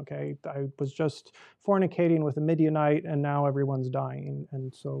connection, okay? I was just fornicating with a Midianite and now everyone's dying.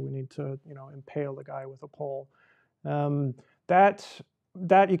 And so we need to, impale the guy with a pole.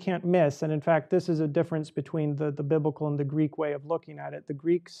 That you can't miss. And in fact, this is a difference between the biblical and the Greek way of looking at it. The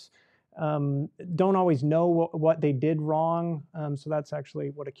Greeks don't always know what they did wrong. So that's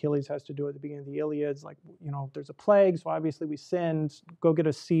actually what Achilles has to do at the beginning of the Iliad. It's like, there's a plague, so obviously we sinned. Go get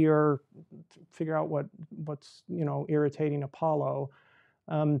a seer, figure out what's irritating Apollo.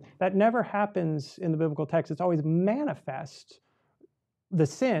 That never happens in the biblical text. It's always manifest, the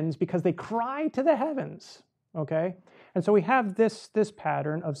sins, because they cry to the heavens. Okay, and so we have this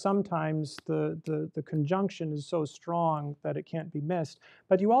pattern of sometimes the conjunction is so strong that it can't be missed.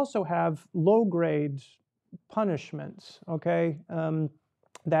 But you also have low grade punishments. Okay,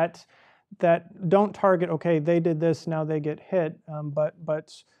 that don't target. Okay, they did this, now they get hit.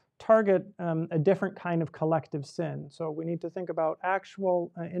 But target a different kind of collective sin. So we need to think about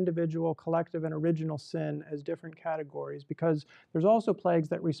actual individual, collective, and original sin as different categories, because there's also plagues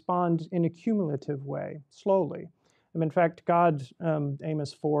that respond in a cumulative way, slowly. In fact, God,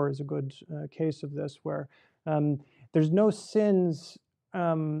 Amos 4 is a good case of this, where there's no sins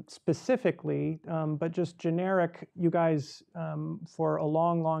specifically, but just generic, you guys for a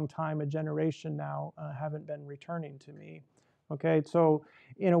long, long time, a generation now, haven't been returning to me. Okay, so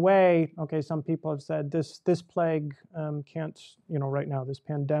in a way, okay, some people have said this plague can't, right now, this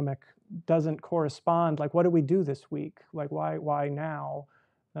pandemic doesn't correspond. Like, what do we do this week? Like, why now?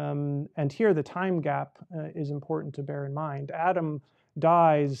 And here the time gap is important to bear in mind. Adam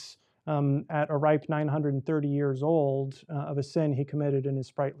dies at a ripe 930 years old of a sin he committed in his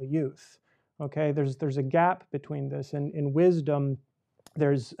sprightly youth. Okay, there's a gap between this. In wisdom,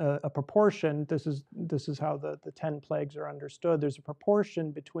 there's a proportion. This is how the 10 plagues are understood. There's a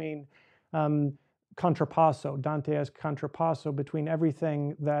proportion between contrapasso, Dante's contrapasso, between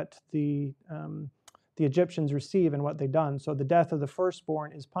everything that the Egyptians receive and what they've done. So the death of the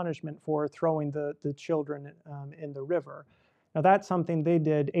firstborn is punishment for throwing the children in the river. Now that's something they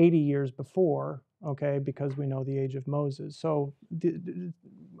did 80 years before, okay, because we know the age of Moses. So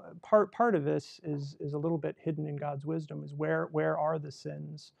part of this is a little bit hidden in God's wisdom, is where are the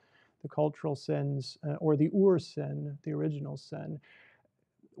sins, the cultural sins, or the sin, the original sin.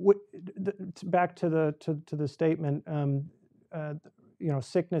 Back to the statement,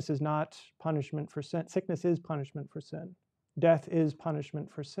 sickness is not punishment for sin. Sickness is punishment for sin. Death is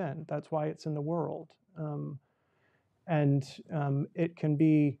punishment for sin. That's why it's in the world. And it can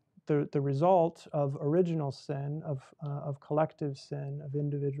be the result of original sin, of collective sin, of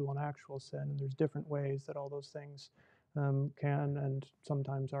individual and actual sin. And there's different ways that all those things can and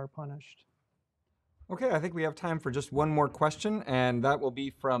sometimes are punished. Okay, I think we have time for just one more question, and that will be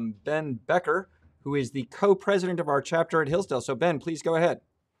from Ben Becker, who is the co-president of our chapter at Hillsdale. So Ben, please go ahead.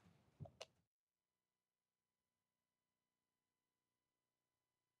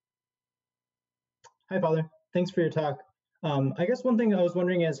 Hi, Father. Thanks for your talk. I guess one thing I was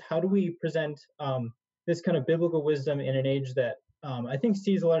wondering is, how do we present this kind of biblical wisdom in an age that I think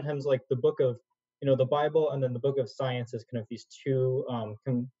sees a lot of times like the book of, the Bible and then the book of science as kind of these two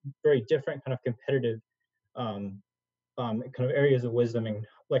very different kind of competitive kind of areas of wisdom, and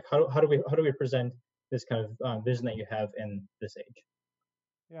like how do we present this kind of vision that you have in this age?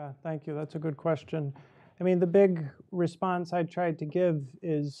 Yeah, thank you. That's a good question. I mean, the big response I tried to give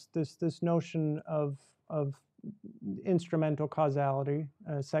is this notion of instrumental causality,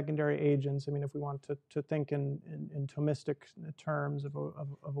 secondary agents. I mean, if we want to think in Thomistic terms of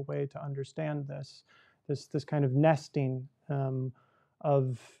a way to understand this kind of nesting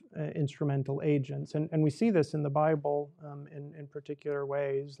of instrumental agents, and we see this in the Bible in particular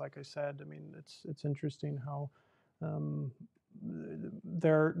ways. Like I said, I mean, it's interesting how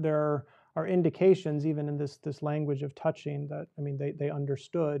there are indications even in this language of touching that, I mean, they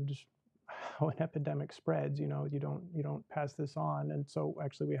understood how an epidemic spreads. You don't pass this on, and so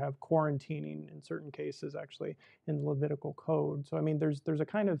actually we have quarantining in certain cases actually in the Levitical code. So I mean, there's a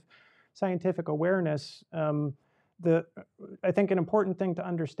kind of scientific awareness. I think an important thing to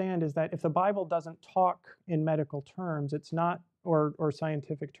understand is that if the Bible doesn't talk in medical terms, it's not, or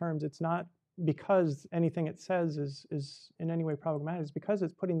scientific terms, it's not because anything it says is in any way problematic. It's because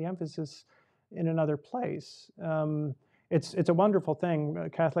it's putting the emphasis in another place. It's a wonderful thing.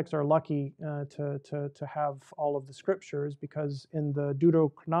 Catholics are lucky to have all of the scriptures, because in the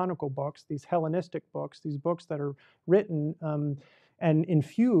deuterocanonical books, these Hellenistic books, these books that are written and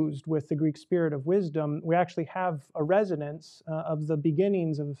infused with the Greek spirit of wisdom, we actually have a resonance of the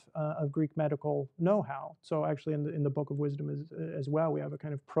beginnings of Greek medical know-how. So actually in the Book of Wisdom as well, we have a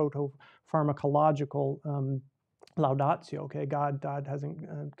kind of proto-pharmacological laudatio. Okay, God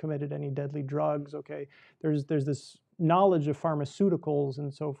hasn't committed any deadly drugs. Okay, there's this knowledge of pharmaceuticals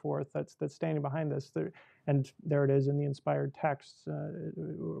and so forth that's standing behind this. And there it is in the inspired texts.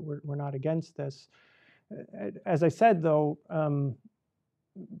 We're not against this. As I said, though,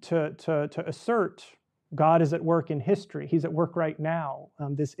 to assert God is at work in history, He's at work right now.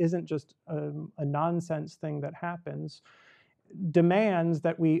 This isn't just a nonsense thing that happens. Demands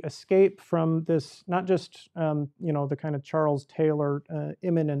that we escape from this, not just the kind of Charles Taylor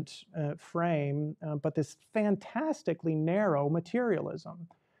immanent frame, but this fantastically narrow materialism.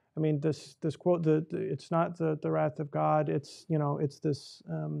 I mean, this quote, it's not the wrath of God. It's this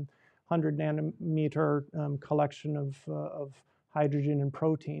 100 nanometer collection of hydrogen and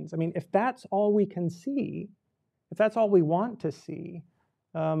proteins. I mean, if that's all we can see, if that's all we want to see,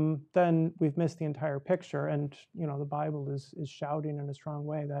 then we've missed the entire picture. And the Bible is shouting in a strong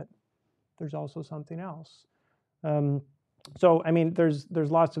way that there's also something else. So I mean, there's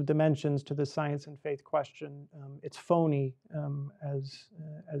lots of dimensions to the science and faith question. It's phony,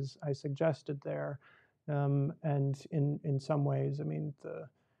 as I suggested there, and in some ways, I mean, the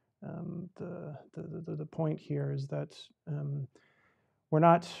point here is that we're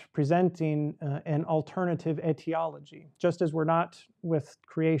not presenting an alternative etiology, just as we're not with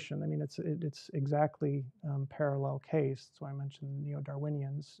creation. I mean, it's exactly parallel case. That's why I mentioned the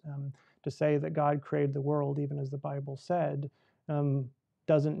neo-Darwinians. To say that God created the world, even as the Bible said,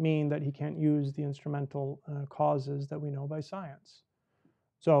 doesn't mean that He can't use the instrumental causes that we know by science.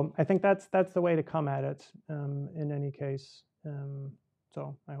 So I think that's the way to come at it in any case.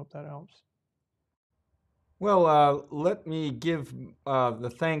 So I hope that helps. Well, let me give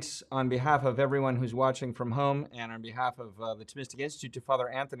the thanks on behalf of everyone who's watching from home and on behalf of the Thomistic Institute to Father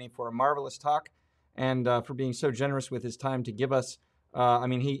Anthony for a marvelous talk and for being so generous with his time to give us. I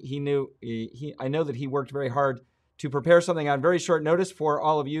mean, I know that he worked very hard to prepare something on very short notice for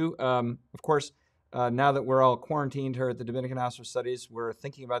all of you. Of course, now that we're all quarantined here at the Dominican House of Studies, we're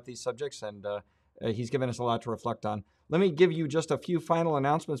thinking about these subjects, and he's given us a lot to reflect on. Let me give you just a few final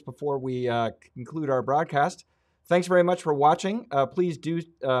announcements before we conclude our broadcast. Thanks very much for watching. Please do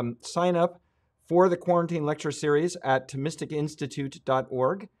sign up for the quarantine lecture series at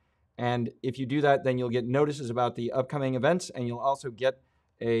ThomisticInstitute.org. And if you do that, then you'll get notices about the upcoming events, and you'll also get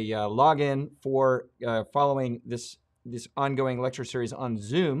a login for following this ongoing lecture series on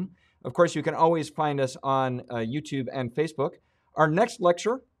Zoom. Of course, you can always find us on YouTube and Facebook. Our next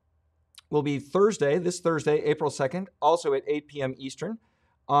lecture will be this Thursday, April 2nd, also at 8 p.m. Eastern,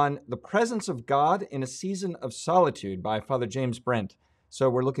 on the presence of God in a season of solitude by Father James Brent. So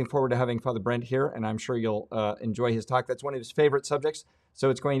we're looking forward to having Father Brent here, and I'm sure you'll enjoy his talk. That's one of his favorite subjects, so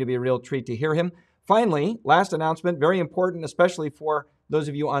it's going to be a real treat to hear him. Finally, last announcement, very important, especially for those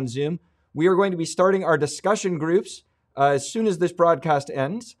of you on Zoom. We are going to be starting our discussion groups as soon as this broadcast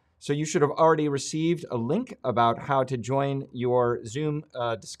ends. So you should have already received a link about how to join your Zoom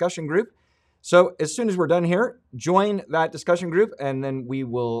discussion group. So as soon as we're done here, join that discussion group, and then we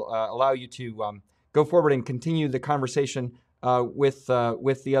will allow you to go forward and continue the conversation with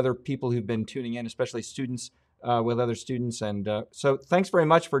the other people who've been tuning in, especially students with other students. And so thanks very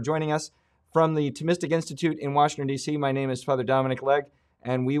much for joining us from the Thomistic Institute in Washington, D.C. My name is Father Dominic Legg,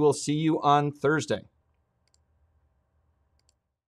 and we will see you on Thursday.